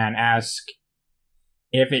 and ask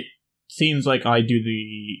if it seems like I do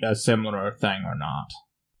a similar thing or not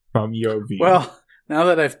from your view. Well, now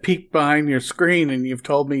that I've peeked behind your screen and you've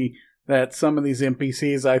told me that some of these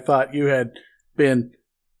NPCs I thought you had been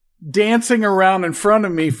dancing around in front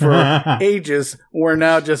of me for ages were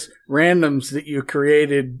now just randoms that you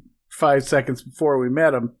created 5 seconds before we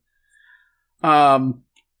met them.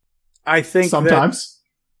 I think sometimes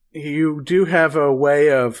that you do have a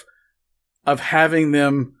way of having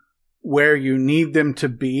them where you need them to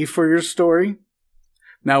be for your story.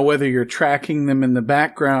 Now, whether you're tracking them in the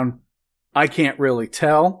background, I can't really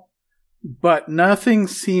tell, but nothing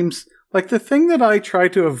seems like the thing that I try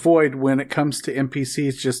to avoid when it comes to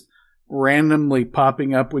NPCs just randomly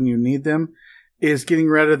popping up when you need them is getting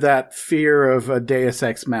rid of that fear of a Deus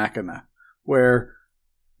Ex Machina, where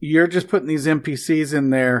you're just putting these NPCs in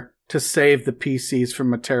there to save the PCs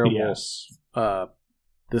from a terrible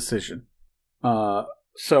decision.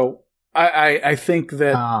 So I think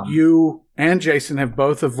that you and Jason have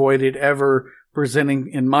both avoided ever presenting,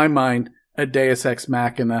 in my mind, a Deus Ex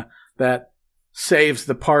Machina that saves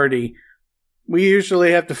the party. We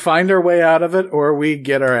usually have to find our way out of it or we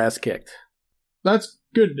get our ass kicked. That's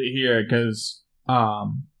good to hear, because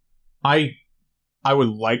I would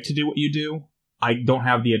like to do what you do. I don't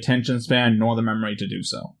have the attention span nor the memory to do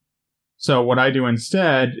so. So what I do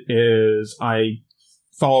instead is I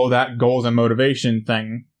follow that goals and motivation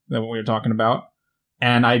thing that we were talking about,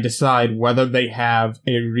 and I decide whether they have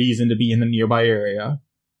a reason to be in the nearby area.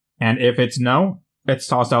 And if it's no, it's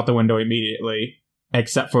tossed out the window immediately,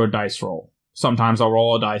 except for a dice roll. Sometimes I'll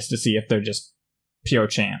roll a dice to see if they're just pure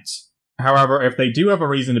chance. However, if they do have a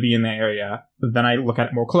reason to be in the area, then I look at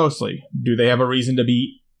it more closely. Do they have a reason to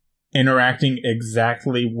be interacting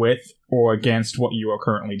exactly with or against what you are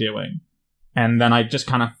currently doing? And then I just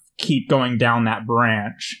kind of keep going down that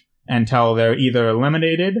branch until they're either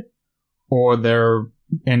eliminated or they're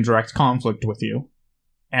in direct conflict with you.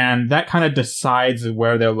 And that kind of decides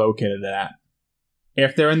where they're located at.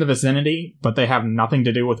 If they're in the vicinity, but they have nothing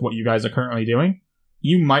to do with what you guys are currently doing,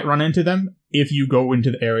 you might run into them if you go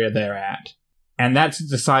into the area they're at. And that's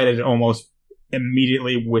decided almost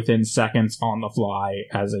immediately within seconds on the fly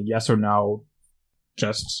as a yes or no,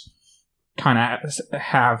 just kind of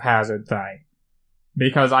haphazard thing.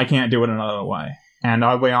 Because I can't do it another way. And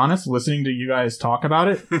I'll be honest, listening to you guys talk about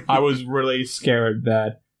it, I was really scared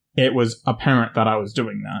that it was apparent that I was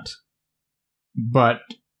doing that. But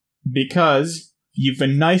because you've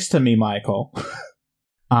been nice to me, Michael,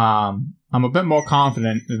 I'm a bit more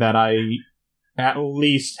confident that I at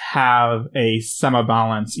least have a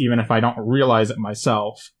semi-balance, even if I don't realize it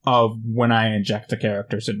myself, of when I inject the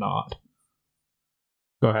characters and not.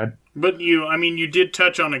 Go ahead. But you did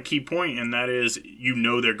touch on a key point, and that is,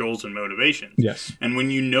 their goals and motivations. Yes. And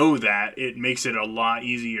when you know that, it makes it a lot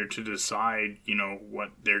easier to decide, what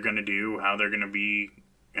they're going to do, how they're going to be,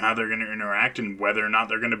 how they're going to interact, and whether or not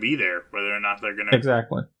they're going to be there, whether or not they're going to,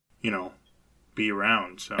 exactly, be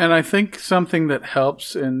around. So. And I think something that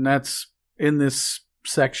helps, and that's in this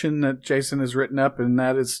section that Jason has written up, and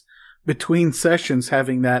that is between sessions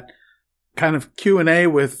having that kind of Q&A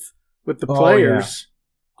with the players.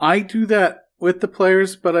 I do that with the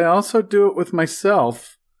players, but I also do it with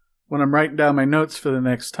myself when I'm writing down my notes for the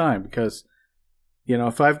next time. Because,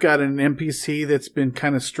 if I've got an NPC that's been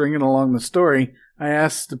kind of stringing along the story, I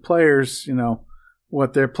ask the players,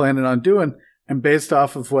 what they're planning on doing. And based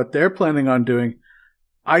off of what they're planning on doing,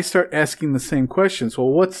 I start asking the same questions. Well,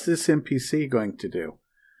 what's this NPC going to do?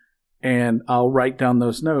 And I'll write down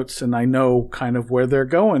those notes, and I know kind of where they're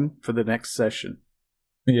going for the next session.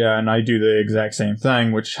 Yeah, and I do the exact same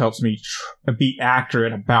thing, which helps me be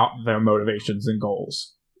accurate about their motivations and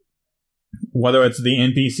goals. Whether it's the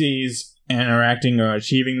NPCs interacting or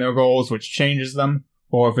achieving their goals, which changes them,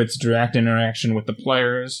 or if it's direct interaction with the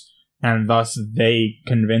players, and thus they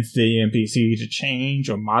convince the NPC to change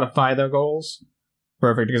or modify their goals.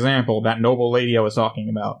 Perfect example, that noble lady I was talking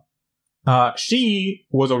about. She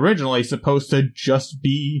was originally supposed to just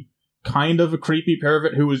be kind of a creepy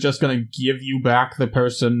pervert who was just going to give you back the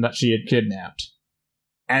person that she had kidnapped.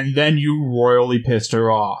 And then you royally pissed her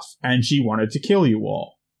off, and she wanted to kill you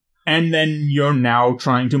all. And then you're now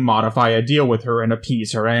trying to modify a deal with her and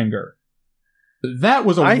appease her anger. That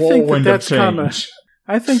was a whirlwind of change.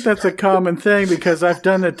 I think that's a common thing because I've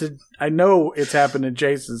done it I know it's happened in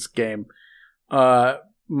Jason's game.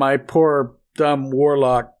 My poor dumb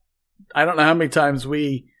warlock, I don't know how many times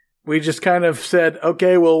we just kind of said,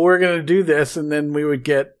 okay, well, we're going to do this, and then we would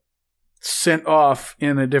get sent off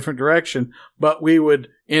in a different direction, but we would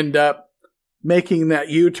end up making that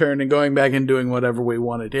U-turn and going back and doing whatever we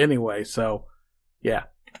wanted anyway. So, yeah.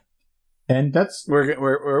 And that's we're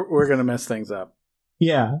going to mess things up.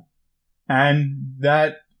 Yeah. And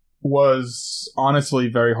that was honestly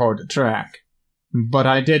very hard to track. But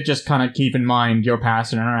I did just kind of keep in mind your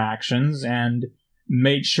past interactions and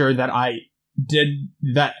made sure that I did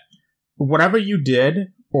that. Whatever you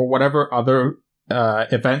did, or whatever other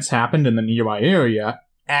events happened in the nearby area,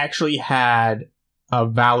 actually had a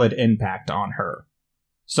valid impact on her.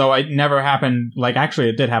 So it never happened, actually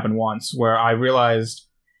it did happen once, where I realized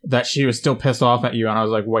that she was still pissed off at you, and I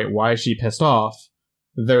was like, wait, why is she pissed off?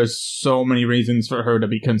 There's so many reasons for her to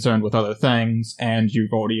be concerned with other things, and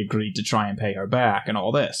you've already agreed to try and pay her back and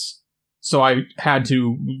all this. So I had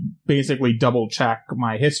to basically double-check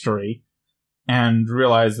my history and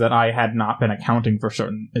realize that I had not been accounting for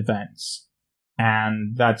certain events.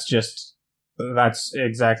 And that's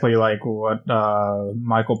exactly like what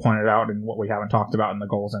Michael pointed out and what we haven't talked about in the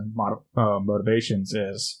goals and motivations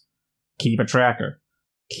is keep a tracker.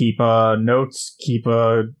 Keep notes,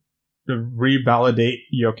 revalidate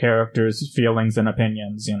your character's feelings and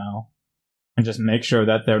opinions, and just make sure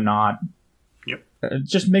that they're not... Yep.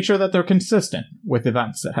 Just make sure that they're consistent with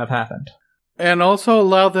events that have happened. And also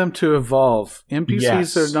allow them to evolve. NPCs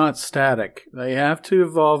Yes. are not static. They have to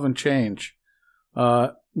evolve and change.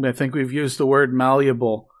 I think we've used the word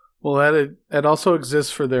malleable. Well, that also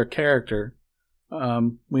exists for their character.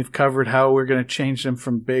 We've covered how we're going to change them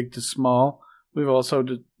from big to small. We've also,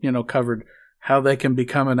 covered how they can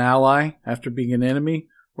become an ally after being an enemy,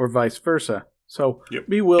 or vice versa. So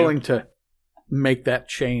Be willing to make that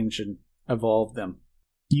change and evolve them.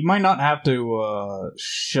 You might not have to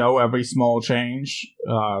show every small change.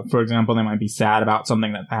 For example, they might be sad about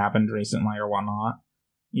something that happened recently or whatnot.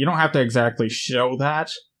 You don't have to exactly show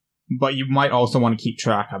that, but you might also want to keep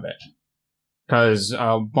track of it. Because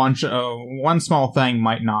one small thing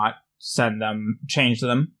might not change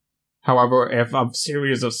them. However, if a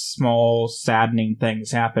series of small, saddening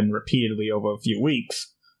things happen repeatedly over a few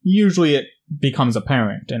weeks, usually it becomes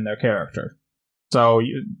apparent in their character. So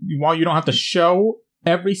while you don't have to show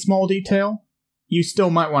every small detail, you still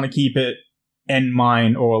might want to keep it in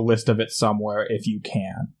mind or a list of it somewhere if you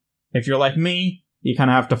can. If you're like me, you kind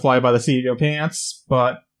of have to fly by the seat of your pants,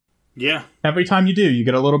 but yeah, every time you do, you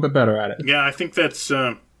get a little bit better at it. Yeah, I think that's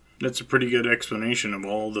a pretty good explanation of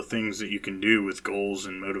all the things that you can do with goals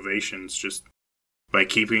and motivations. Just by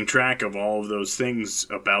keeping track of all of those things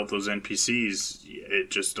about those NPCs,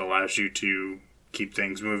 it just allows you to keep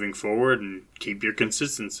things moving forward and keep your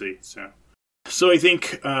consistency. So I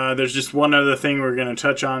think there's just one other thing we're going to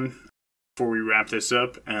touch on before we wrap this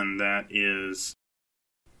up, and that is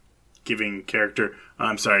giving character...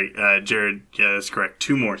 I'm sorry, Jared, yeah, that's correct.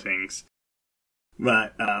 2 more things.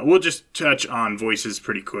 But we'll just touch on voices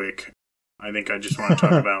pretty quick. I think I just want to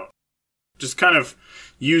talk about just kind of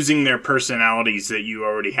using their personalities that you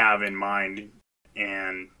already have in mind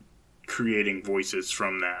and creating voices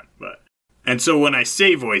from that. And so when I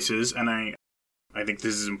say voices, and I think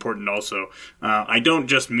this is important also, I don't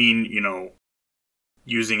just mean,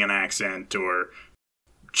 using an accent or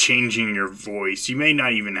changing your voice. You may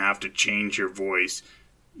not even have to change your voice.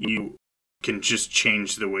 You can just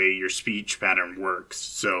change the way your speech pattern works.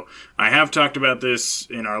 So I have talked about this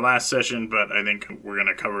in our last session, but I think we're going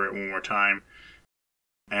to cover it one more time.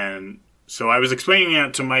 And so I was explaining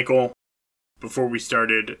it to Michael before we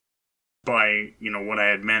started by, what I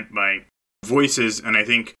had meant by voices. And I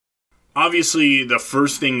think obviously the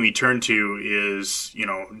first thing we turn to is,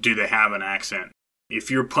 do they have an accent? If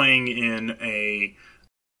you're playing in a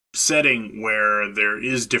setting where there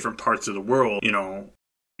is different parts of the world,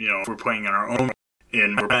 if we're playing in our own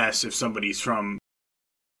in the US, if somebody's from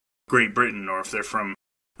Great Britain, or if they're from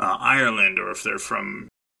Ireland, or if they're from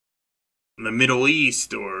the Middle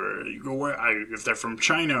East, or if they're from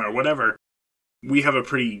China or whatever, we have a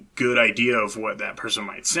pretty good idea of what that person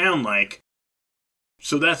might sound like.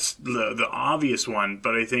 So that's the obvious one,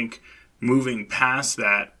 but I think moving past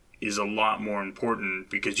that is a lot more important,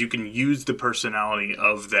 because you can use the personality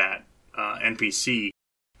of that NPC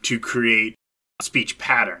to create a speech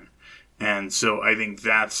pattern. And so I think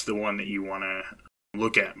that's the one that you want to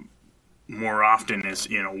look at more often is,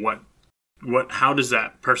 how does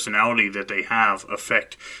that personality that they have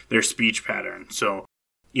affect their speech pattern? So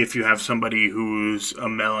if you have somebody who's a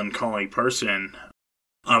melancholy person,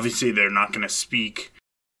 obviously they're not going to speak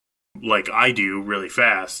like I do really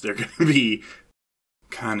fast. They're going to be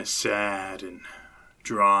kind of sad and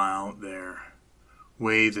draw out their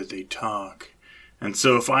way that they talk. And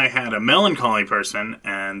so if I had a melancholy person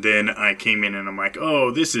and then I came in and I'm like,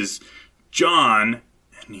 oh, this is John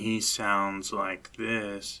and he sounds like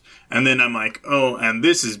this. And then I'm like, oh, and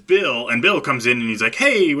this is Bill. And Bill comes in and he's like,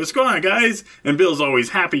 hey, what's going on, guys? And Bill's always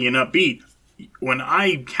happy and upbeat. When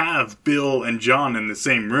I have Bill and John in the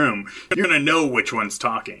same room, you're going to know which one's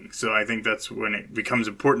talking. So I think that's when it becomes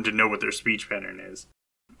important to know what their speech pattern is.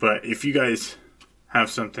 But if you guys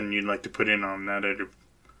have something you'd like to put in on that, I'd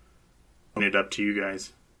open it up to you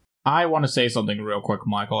guys. I want to say something real quick,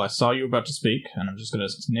 Michael. I saw you about to speak, and I'm just going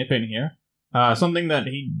to snip in here. Something that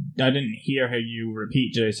I didn't hear you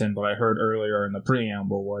repeat, Jason, but I heard earlier in the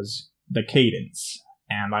preamble was the cadence.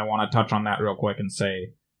 And I want to touch on that real quick and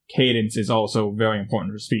say cadence is also very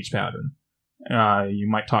important for speech pattern. You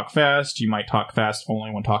might talk fast. You might talk fast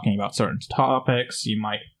only when talking about certain topics. You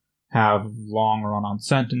might have long run-on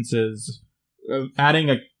sentences. Adding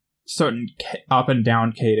a certain up and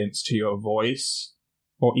down cadence to your voice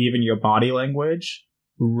or even your body language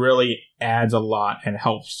really adds a lot and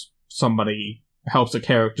helps a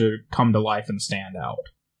character come to life and stand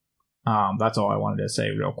out. That's all I wanted to say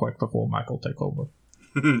real quick before Michael took over.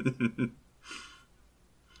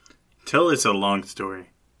 Tell us a long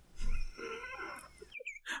story.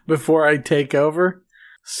 Before I take over?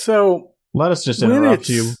 So, let us just interrupt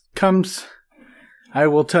you. I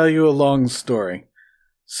will tell you a long story.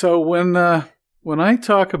 So when I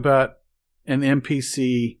talk about an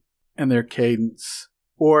NPC and their cadence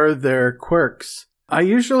or their quirks, I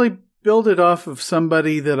usually build it off of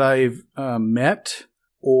somebody that I've met,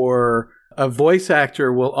 or a voice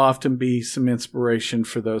actor will often be some inspiration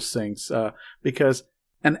for those things, because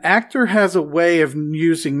an actor has a way of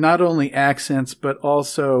using not only accents, but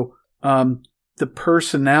also the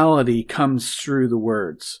personality comes through the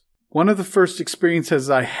words. One of the first experiences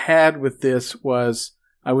I had with this was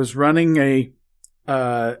I was running a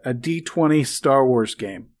D20 Star Wars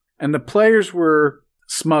game, and the players were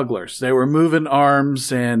smugglers. They were moving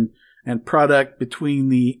arms and product between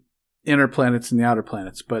the inner planets and the outer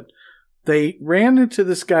planets. But they ran into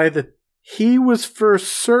this guy that he was for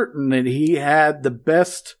certain that he had the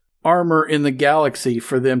best armor in the galaxy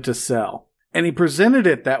for them to sell. And he presented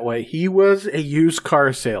it that way. He was a used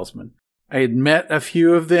car salesman. I had met a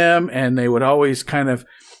few of them, and they would always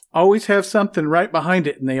have something right behind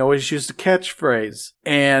it, and they always used a catchphrase.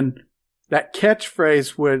 And that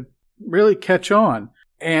catchphrase would really catch on.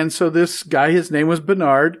 And so this guy, his name was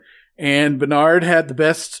Bernard, and Bernard had the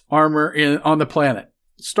best armor on the planet.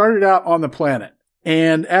 Started out on the planet.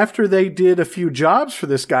 And after they did a few jobs for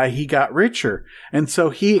this guy, he got richer. And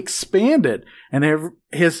so he expanded, and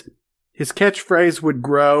his catchphrase would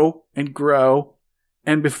grow and grow.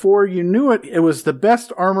 And before you knew it, it was the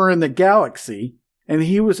best armor in the galaxy. And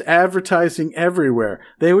he was advertising everywhere.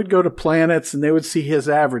 They would go to planets and they would see his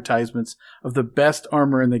advertisements of the best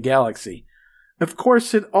armor in the galaxy. Of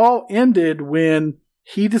course, it all ended when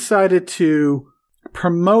he decided to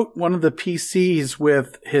promote one of the PCs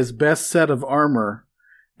with his best set of armor.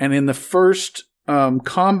 And in the first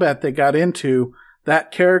combat they got into,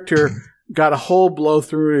 that character got a hole blow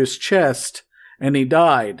through his chest and he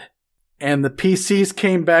died. And the PCs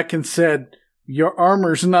came back and said, your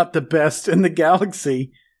armor's not the best in the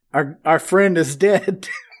galaxy. Our friend is dead.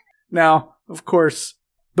 Now, of course,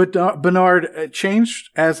 but Bernard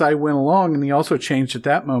changed as I went along, and he also changed at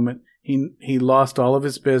that moment. He lost all of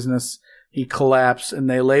his business. He collapsed, and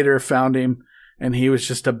they later found him, and he was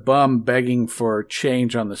just a bum begging for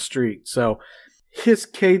change on the street. So his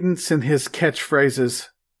cadence and his catchphrases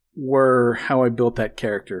were how I built that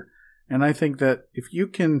character. And I think that if you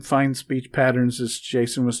can find speech patterns, as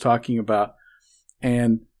Jason was talking about,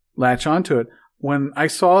 and latch onto it, when I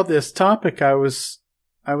saw this topic, I was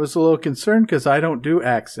a little concerned because I don't do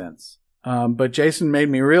accents. But Jason made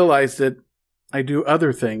me realize that I do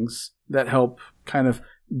other things that help kind of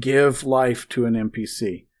give life to an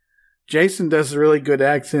NPC. Jason does really good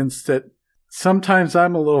accents that sometimes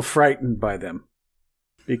I'm a little frightened by them,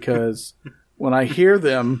 because when I hear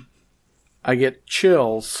them, I get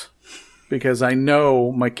chills because I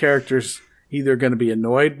know my character's either going to be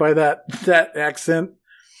annoyed by that accent,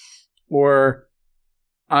 or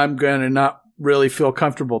I'm going to not really feel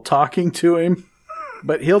comfortable talking to him.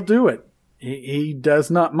 But he'll do it. He does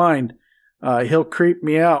not mind. He'll creep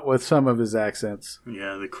me out with some of his accents.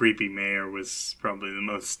 Yeah, the creepy mayor was probably the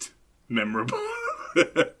most memorable.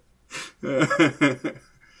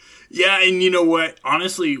 Yeah, and you know what?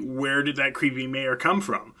 Honestly, where did that creepy mayor come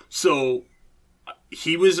from? So,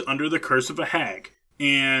 he was under the curse of a hag.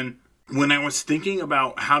 And when I was thinking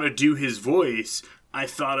about how to do his voice, I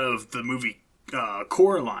thought of the movie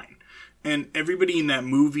Coraline. And everybody in that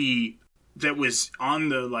movie that was on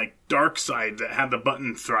the dark side that had the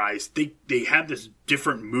button thrice, they had this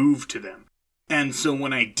different move to them. And so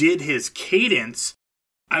when I did his cadence,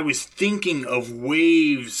 I was thinking of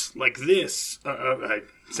waves like this. I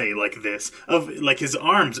say like this, of like his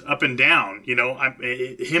arms up and down. You know,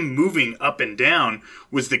 him moving up and down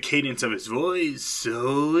was the cadence of his voice.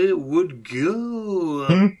 So it would go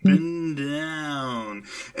up and down.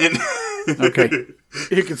 And okay,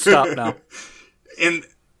 you can stop now. And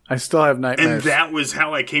I still have nightmares. And that was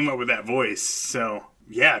how I came up with that voice. So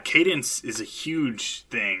yeah, cadence is a huge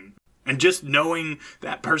thing. And just knowing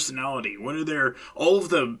that personality, all of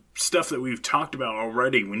the stuff that we've talked about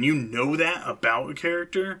already, when you know that about a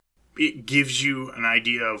character, it gives you an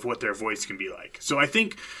idea of what their voice can be like. So I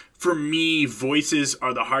think, for me, voices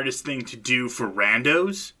are the hardest thing to do for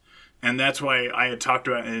randos. And that's why I had talked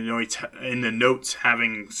about in the notes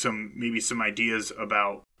having some ideas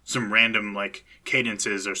about some random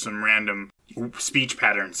cadences or some random speech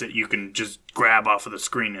patterns that you can just grab off of the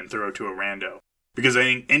screen and throw to a rando. Because I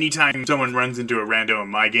think anytime someone runs into a rando in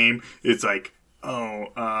my game, it's like,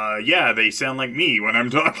 yeah, they sound like me when I'm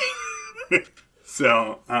talking.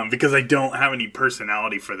 So, because I don't have any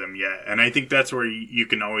personality for them yet. And I think that's where you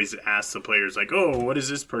can always ask the players, what is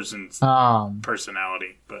this person's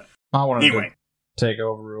personality? But I want to take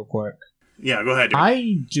over real quick. Yeah, go ahead. Dude.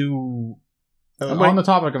 I do... on the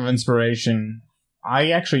topic of inspiration,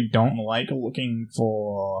 I actually don't like looking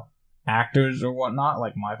for actors or whatnot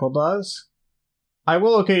like Michael does. I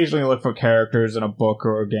will occasionally look for characters in a book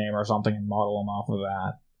or a game or something and model them off of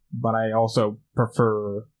that, but I also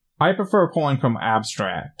prefer pulling from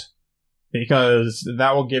abstract, because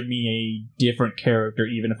that will give me a different character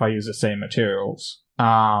even if I use the same materials.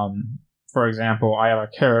 For example, I have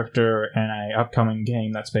a character in an upcoming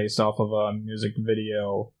game that's based off of a music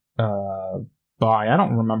video by, I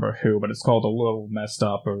don't remember who, but it's called A Little Messed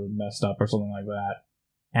Up or something like that.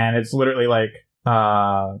 And it's literally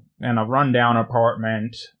in a rundown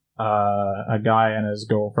apartment, a guy and his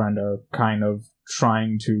girlfriend are kind of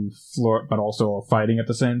trying to flirt, but also are fighting at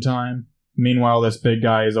the same time. Meanwhile, this big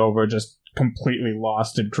guy is over just completely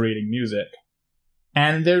lost in creating music.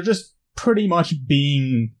 And they're just pretty much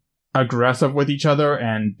being aggressive with each other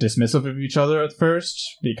and dismissive of each other at first,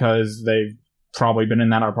 because they've probably been in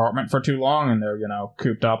that apartment for too long and they're,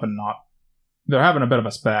 cooped up and they're having a bit of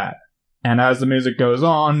a spat. And as the music goes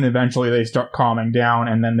on, eventually they start calming down,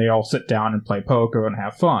 and then they all sit down and play poker and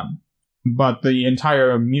have fun. But the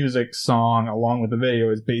entire music song, along with the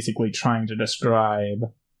video, is basically trying to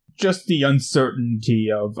describe just the uncertainty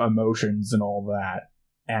of emotions and all that,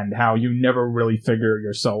 and how you never really figure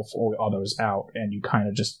yourself or others out, and you kind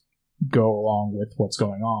of just go along with what's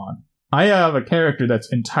going on. I have a character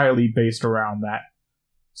that's entirely based around that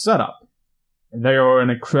setup. They are an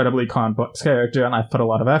incredibly complex character, and I've put a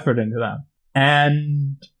lot of effort into them.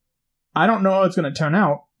 And I don't know how it's going to turn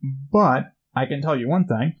out, but I can tell you one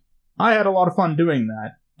thing. I had a lot of fun doing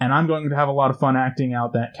that, and I'm going to have a lot of fun acting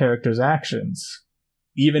out that character's actions,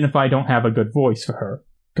 even if I don't have a good voice for her.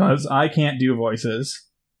 Because I can't do voices,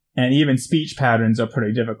 and even speech patterns are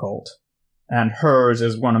pretty difficult. And hers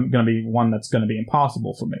is going to be one that's going to be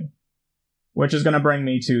impossible for me. Which is going to bring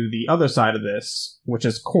me to the other side of this, which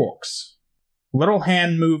is quirks. Little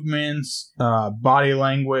hand movements, body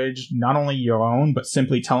language, not only your own, but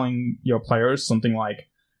simply telling your players something like,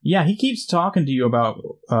 yeah, he keeps talking to you about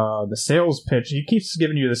the sales pitch. He keeps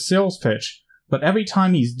giving you the sales pitch, but every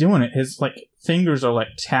time he's doing it, his like fingers are like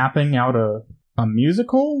tapping out a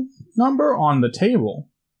musical number on the table,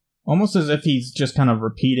 almost as if he's just kind of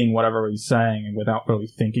repeating whatever he's saying without really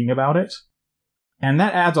thinking about it. And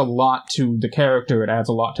that adds a lot to the character. It adds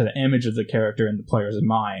a lot to the image of the character in the players'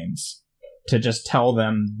 minds to just tell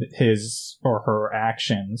them his or her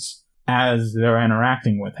actions as they're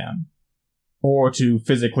interacting with him, or to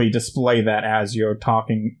physically display that as you're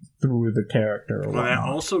talking through the character. Well, that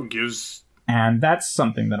also gives... And that's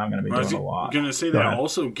something that I'm going to be doing a lot. I'm going to say that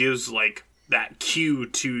also gives, like, that cue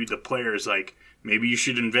to the players, like, maybe you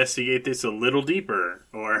should investigate this a little deeper,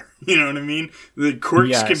 or, you know what I mean? The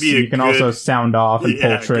quirks can be you can also sound off and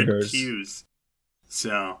pull triggers. Good cues.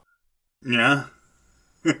 So, yeah.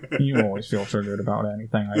 You always feel triggered about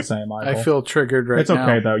anything I say, Michael. I feel triggered right now. It's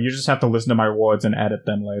okay, though. You just have to listen to my words and edit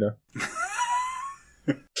them later.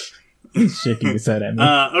 Shit you said at me.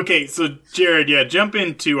 Okay, so, Jared, jump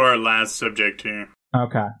into our last subject here.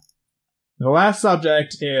 Okay. The last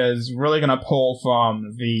subject is really going to pull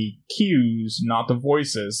from the cues, not the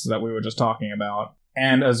voices that we were just talking about,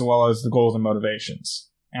 and as well as the goals and motivations.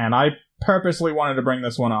 And I purposely wanted to bring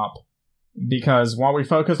this one up because while we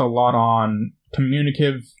focus a lot on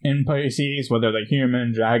communicative NPCs, whether they're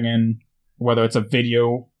human, dragon, whether it's a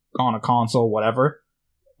video on a console, whatever,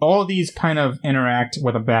 all of these kind of interact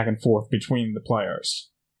with a back and forth between the players.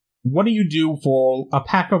 What do you do for a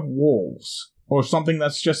pack of wolves? Or something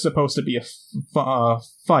that's just supposed to be a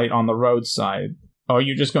fight on the roadside? Are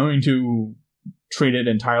you just going to treat it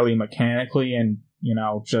entirely mechanically and,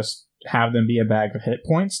 just have them be a bag of hit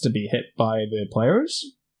points to be hit by the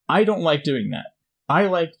players? I don't like doing that. I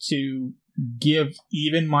like to give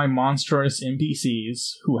even my monstrous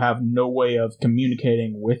NPCs, who have no way of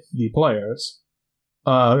communicating with the players,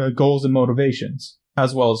 goals and motivations,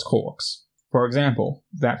 as well as quirks. For example,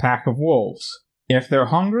 that pack of wolves. If they're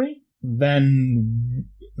hungry, then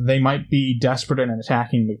they might be desperate in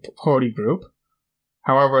attacking the party group.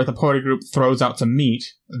 However, if the party group throws out some meat,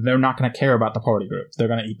 they're not going to care about the party group. They're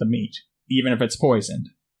going to eat the meat, even if it's poisoned,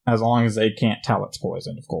 as long as they can't tell it's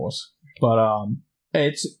poisoned, of course. But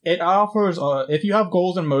it offers if you have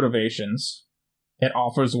goals and motivations, it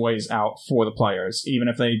offers ways out for the players, even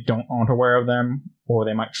if they aren't aware of them, or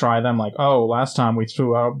they might try them. Like, oh, last time we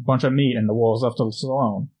threw out a bunch of meat and the wolves left us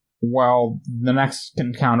alone. Well, the next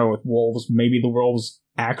encounter with wolves, maybe the wolves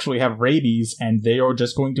actually have rabies and they are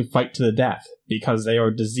just going to fight to the death because they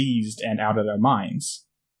are diseased and out of their minds.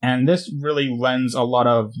 And this really lends a lot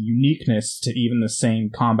of uniqueness to even the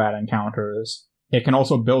same combat encounters. It can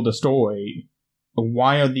also build a story.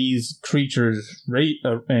 Why are these creatures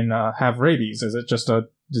have rabies? Is it just a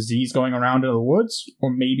disease going around in the woods?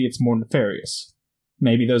 Or maybe it's more nefarious.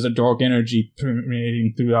 Maybe there's a dark energy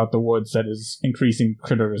permeating throughout the woods that is increasing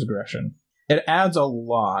critters' aggression. It adds a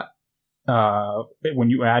lot when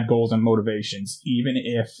you add goals and motivations, even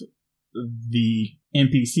if the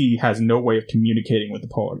NPC has no way of communicating with the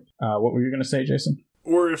party. What were you going to say, Jason?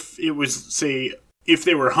 Or if it was, say, if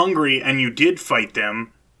they were hungry and you did fight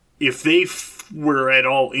them, if they were at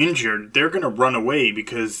all injured, they're going to run away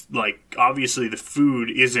because, like, obviously the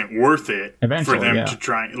food isn't worth it for them to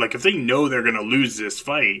try. Like, if they know they're going to lose this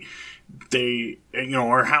fight, they,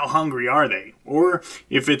 or how hungry are they? Or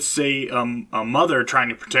if it's, say, a mother trying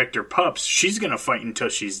to protect her pups, she's going to fight until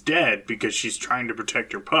she's dead because she's trying to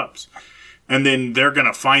protect her pups. And then they're going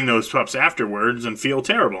to find those pups afterwards and feel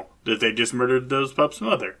terrible that they just murdered those pups'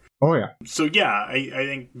 mother. Oh, yeah. So, yeah, I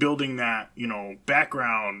think building that,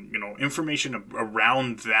 background, information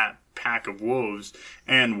around that pack of wolves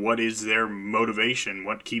and what is their motivation,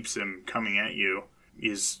 what keeps them coming at you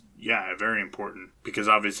is, very important. Because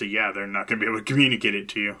obviously, they're not going to be able to communicate it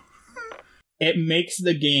to you. It makes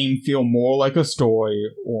the game feel more like a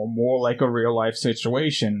story or more like a real-life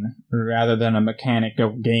situation rather than a mechanic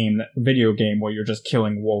of video game where you're just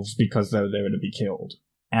killing wolves because they're there to be killed.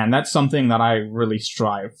 And that's something that I really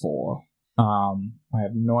strive for. I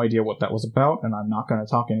have no idea what that was about, and I'm not going to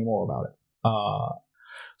talk any more about it.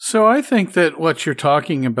 So I think that what you're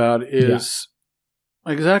talking about is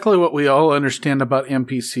exactly what we all understand about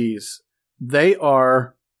NPCs. They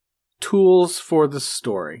are tools for the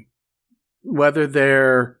story. Whether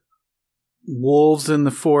they're wolves in the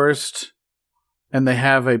forest and they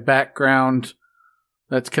have a background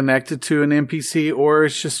that's connected to an NPC, or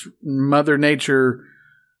it's just Mother Nature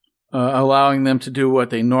allowing them to do what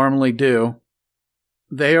they normally do,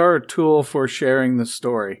 they are a tool for sharing the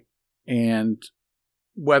story. And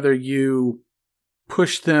whether you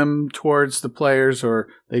push them towards the players or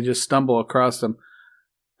they just stumble across them,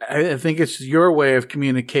 I think it's your way of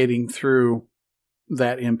communicating through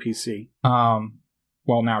that NPC?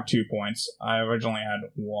 Well, now 2 points. I originally had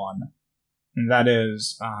one. And that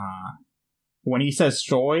is, when he says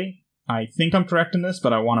story, I think I'm correct in this,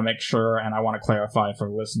 but I want to make sure and I want to clarify for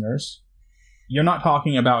listeners. You're not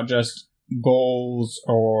talking about just goals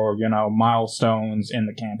or, milestones in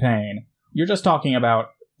the campaign. You're just talking about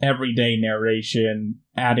everyday narration,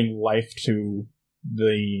 adding life to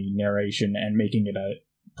the narration and making it a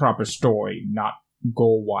proper story, not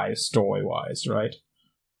goal-wise, story-wise, right?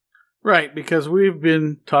 Right, because we've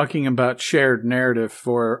been talking about shared narrative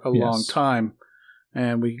for a long time,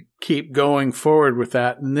 and we keep going forward with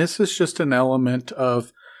that. And this is just an element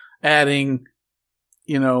of adding,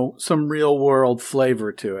 some real-world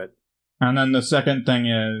flavor to it. And then the second thing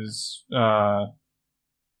is,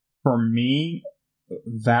 for me,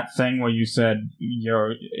 that thing where you said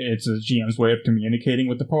it's a GM's way of communicating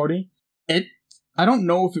with the party, I don't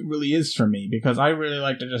know if it really is for me, because I really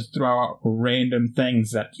like to just throw out random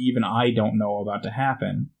things that even I don't know about to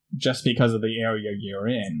happen, just because of the area you're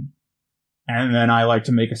in. And then I like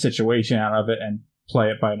to make a situation out of it and play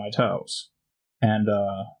it by my toes. And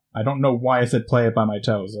I don't know why I said play it by my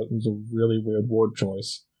toes. That was a really weird word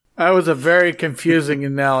choice. That was a very confusing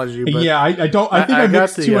analogy. But yeah, I think I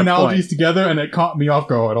mixed two analogies together, and it caught me off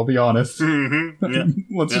guard, I'll be honest. Mm-hmm. Yeah.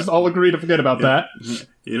 Let's just all agree to forget about that.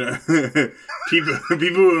 People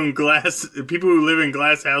who live in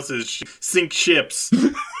glass houses sink ships.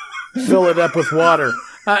 Fill it up with water.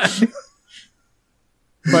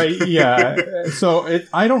 But yeah, so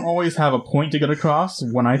I don't always have a point to get across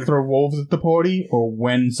when I throw wolves at the party or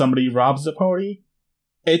when somebody robs the party.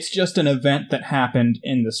 It's just an event that happened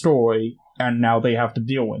in the story, and now they have to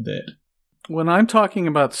deal with it. When I'm talking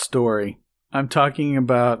about story, I'm talking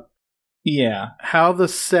about how the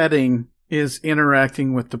setting is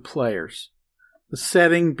interacting with the players. The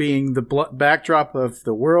setting being the backdrop of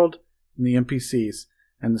the world and the NPCs,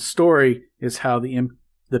 and the story is how the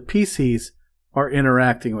PCs are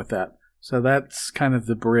interacting with that. So that's kind of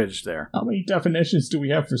the bridge there. How many definitions do we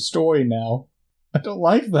have for story now? I don't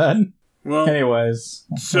like that. Well, anyways,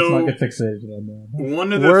 let's not get fixated on that.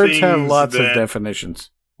 One of the words things have lots of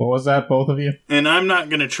definitions. What was that, both of you? And I'm not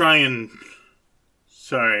going to try and...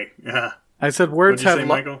 Sorry. I said words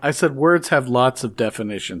have lots of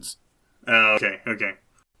definitions. Okay.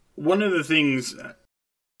 One of the things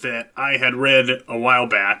that I had read a while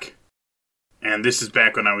back, and this is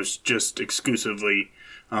back when I was just exclusively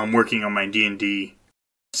working on my D&D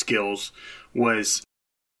skills, was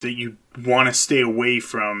that you want to stay away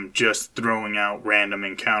from just throwing out random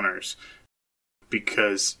encounters.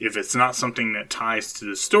 Because if it's not something that ties to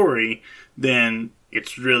the story, then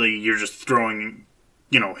it's really, you're just throwing,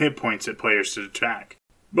 hit points at players to attack.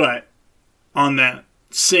 But on that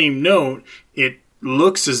same note, it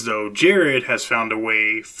looks as though Jared has found a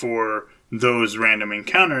way for those random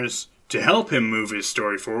encounters to help him move his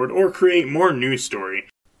story forward or create more new story.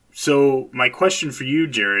 So my question for you,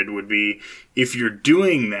 Jared, would be, if you're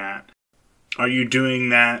doing that, are you doing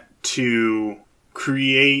that to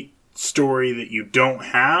create story that you don't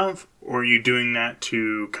have, or are you doing that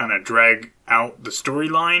to kind of drag out the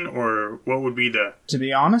storyline, or what would be the... To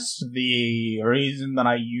be honest, the reason that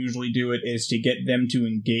I usually do it is to get them to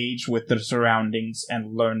engage with the surroundings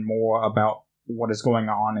and learn more about what is going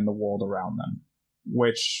on in the world around them.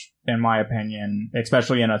 Which, in my opinion,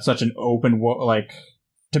 especially in such an open world,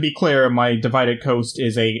 to be clear, my Divided Coast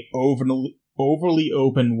is a overly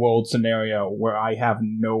open world scenario where I have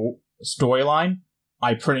no storyline.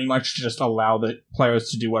 I pretty much just allow the players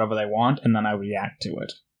to do whatever they want, and then I react to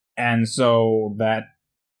it. And so that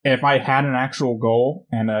if I had an actual goal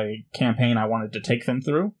and a campaign I wanted to take them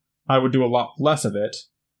through, I would do a lot less of it.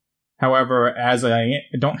 However, as I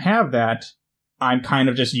don't have that, I'm kind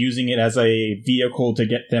of just using it as a vehicle to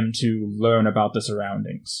get them to learn about the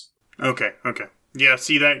surroundings. Okay. Yeah,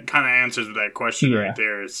 see, that kind of answers that question right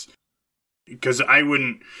there. Is because I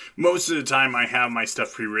wouldn't... Most of the time, I have my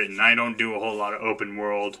stuff pre-written. I don't do a whole lot of open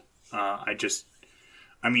world.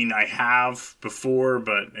 I have before,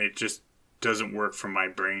 but it just doesn't work for my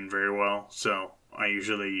brain very well. So I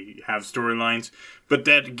usually have storylines. But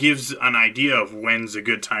that gives an idea of when's a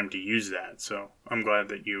good time to use that. So I'm glad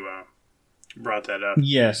that you brought that up.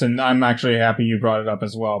 Yes, and I'm actually happy you brought it up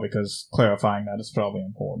as well, because clarifying that is probably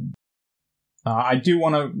important. I do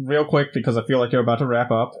want to, real quick, because I feel like you're about to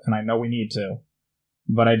wrap up, and I know we need to,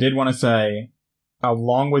 but I did want to say,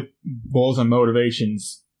 along with goals and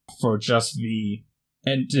motivations for just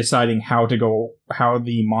and deciding how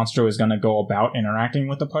the monster is going to go about interacting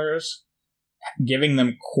with the players, giving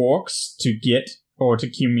them quirks to get or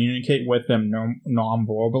to communicate with them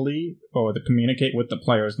non-verbally, or to communicate with the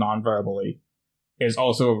players non-verbally, is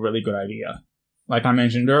also a really good idea. Like I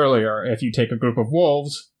mentioned earlier, if you take a group of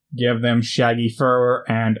wolves, give them shaggy fur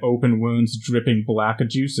and open wounds dripping black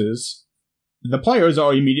juices, the players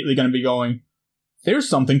are immediately going to be going, there's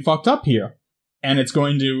something fucked up here. And it's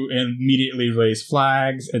going to immediately raise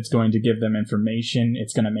flags, it's going to give them information,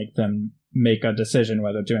 it's going to make them make a decision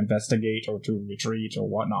whether to investigate or to retreat or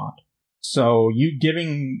whatnot. So you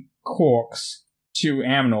giving corks to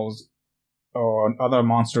aminals or other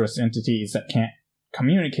monstrous entities that can't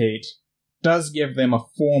communicate does give them a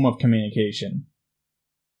form of communication.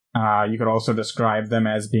 You could also describe them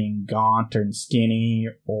as being gaunt and skinny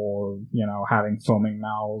or, having foaming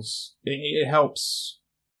mouths. It helps.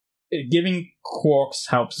 Giving quarks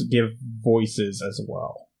helps give voices as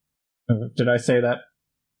well. Did I say that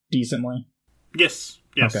decently? Yes.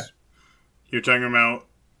 Okay. You're talking about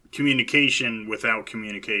communication without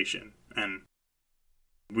communication. And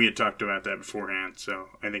we had talked about that beforehand, so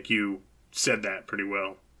I think you said that pretty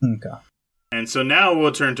well. Okay. And so now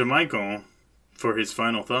we'll turn to Michael for his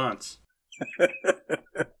final thoughts.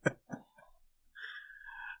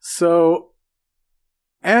 So,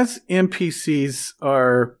 as NPCs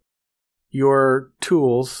are your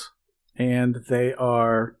tools, and they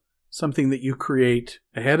are something that you create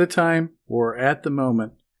ahead of time or at the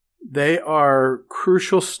moment, they are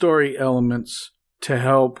crucial story elements to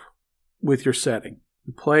help with your setting.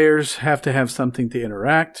 The players have to have something to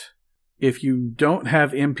interact. If you don't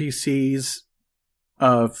have NPCs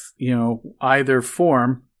of, either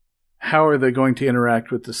form, how are they going to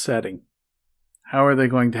interact with the setting? How are they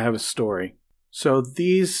going to have a story? So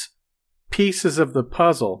these pieces of the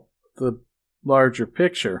puzzle, the larger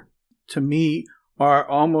picture, to me, are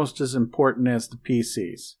almost as important as the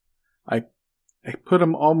PCs. I put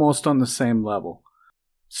them almost on the same level.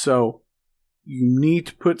 So you need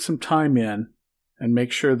to put some time in and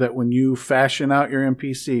make sure that when you fashion out your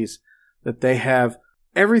NPCs, that they have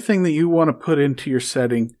everything that you want to put into your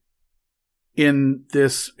setting in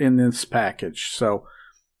this package. So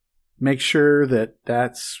make sure that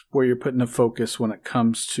that's where you're putting the focus when it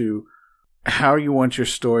comes to how you want your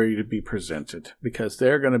story to be presented, because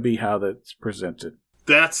they're going to be how that's presented.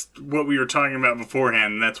 That's what we were talking about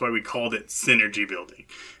beforehand, and that's why we called it synergy building,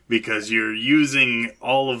 because you're using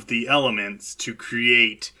all of the elements to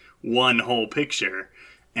create one whole picture.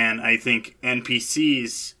 And I think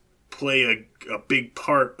NPCs play a big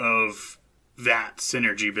part of that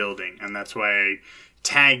synergy building, and that's why I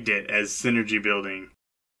tagged it as synergy building.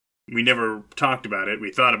 We never talked about it,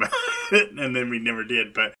 we thought about it, and then we never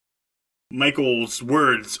did, but Michael's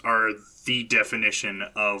words are the definition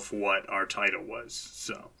of what our title was,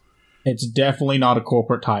 so. It's definitely not a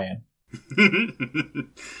corporate tie-in.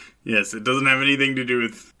 Yes, it doesn't have anything to do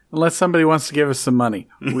with... Unless somebody wants to give us some money.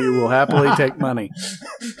 We will happily take money.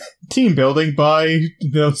 Team building by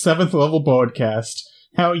the 7th level podcast.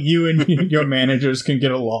 How you and your managers can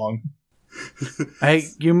get along. Hey,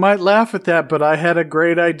 you might laugh at that, but I had a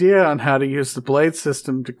great idea on how to use the Blade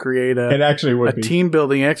system to create it actually would be team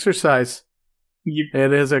building exercise.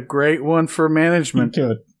 It is a great one for management. You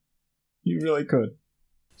could. You really could.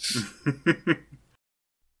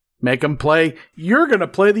 Make them play. You're going to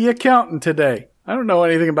play the accountant today. I don't know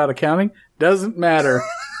anything about accounting. Doesn't matter.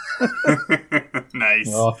 Nice.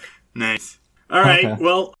 Well, nice. All right. Okay.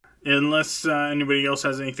 Well, unless anybody else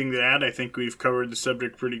has anything to add, I think we've covered the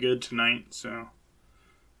subject pretty good tonight. So,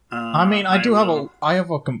 I have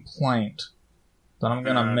a complaint that I'm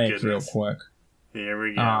gonna make real quick. Here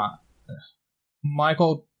we go.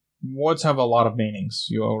 Michael, words have a lot of meanings.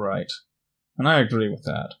 You are right, and I agree with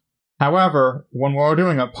that. However, when we're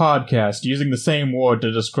doing a podcast, using the same word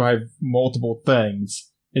to describe multiple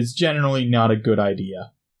things is generally not a good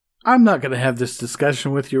idea. I'm not going to have this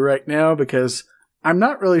discussion with you right now because I'm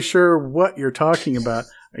not really sure what you're talking about.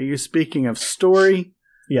 Are you speaking of story?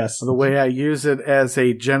 Yes. The way I use it as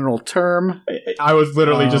a general term? I was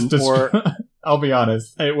literally I'll be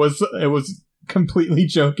honest. It was completely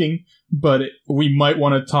joking, but we might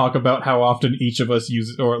want to talk about how often each of us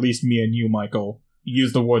uses, or at least me and you, Michael,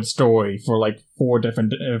 use the word story for like 4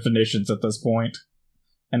 different definitions at this point.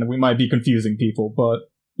 And we might be confusing people, but,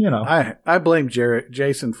 I blame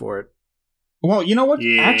Jason for it. Well, you know what?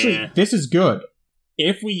 Yeah. Actually, this is good.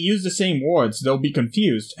 If we use the same words, they'll be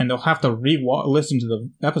confused, and they'll have to listen to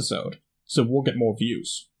the episode, so we'll get more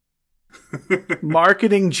views.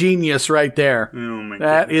 Marketing genius right there. Oh my God.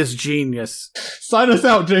 That is genius. Sign us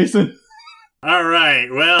out, Jason. All right.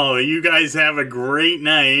 Well, you guys have a great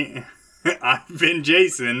night. I've been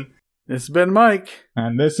Jason. This has been Mike.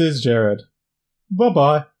 And this is Jared.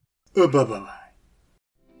 Bye-bye. Bye-bye.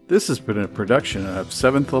 This has been a production of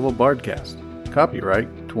 7th Level Bardcast. Copyright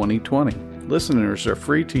 2020. Listeners are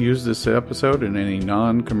free to use this episode in any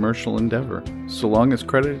non-commercial endeavor, so long as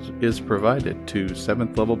credit is provided to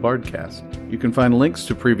 7th Level Bardcast. You can find links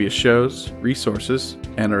to previous shows, resources,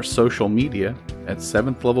 and our social media at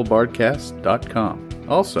 7thlevelbardcast.com.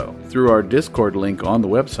 Also, through our Discord link on the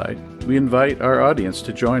website, we invite our audience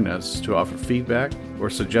to join us to offer feedback or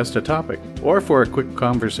suggest a topic, or for a quick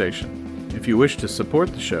conversation. If you wish to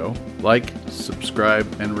support the show, like, subscribe,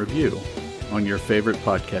 and review on your favorite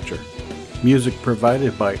podcatcher. Music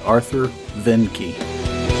provided by Arthur Venke.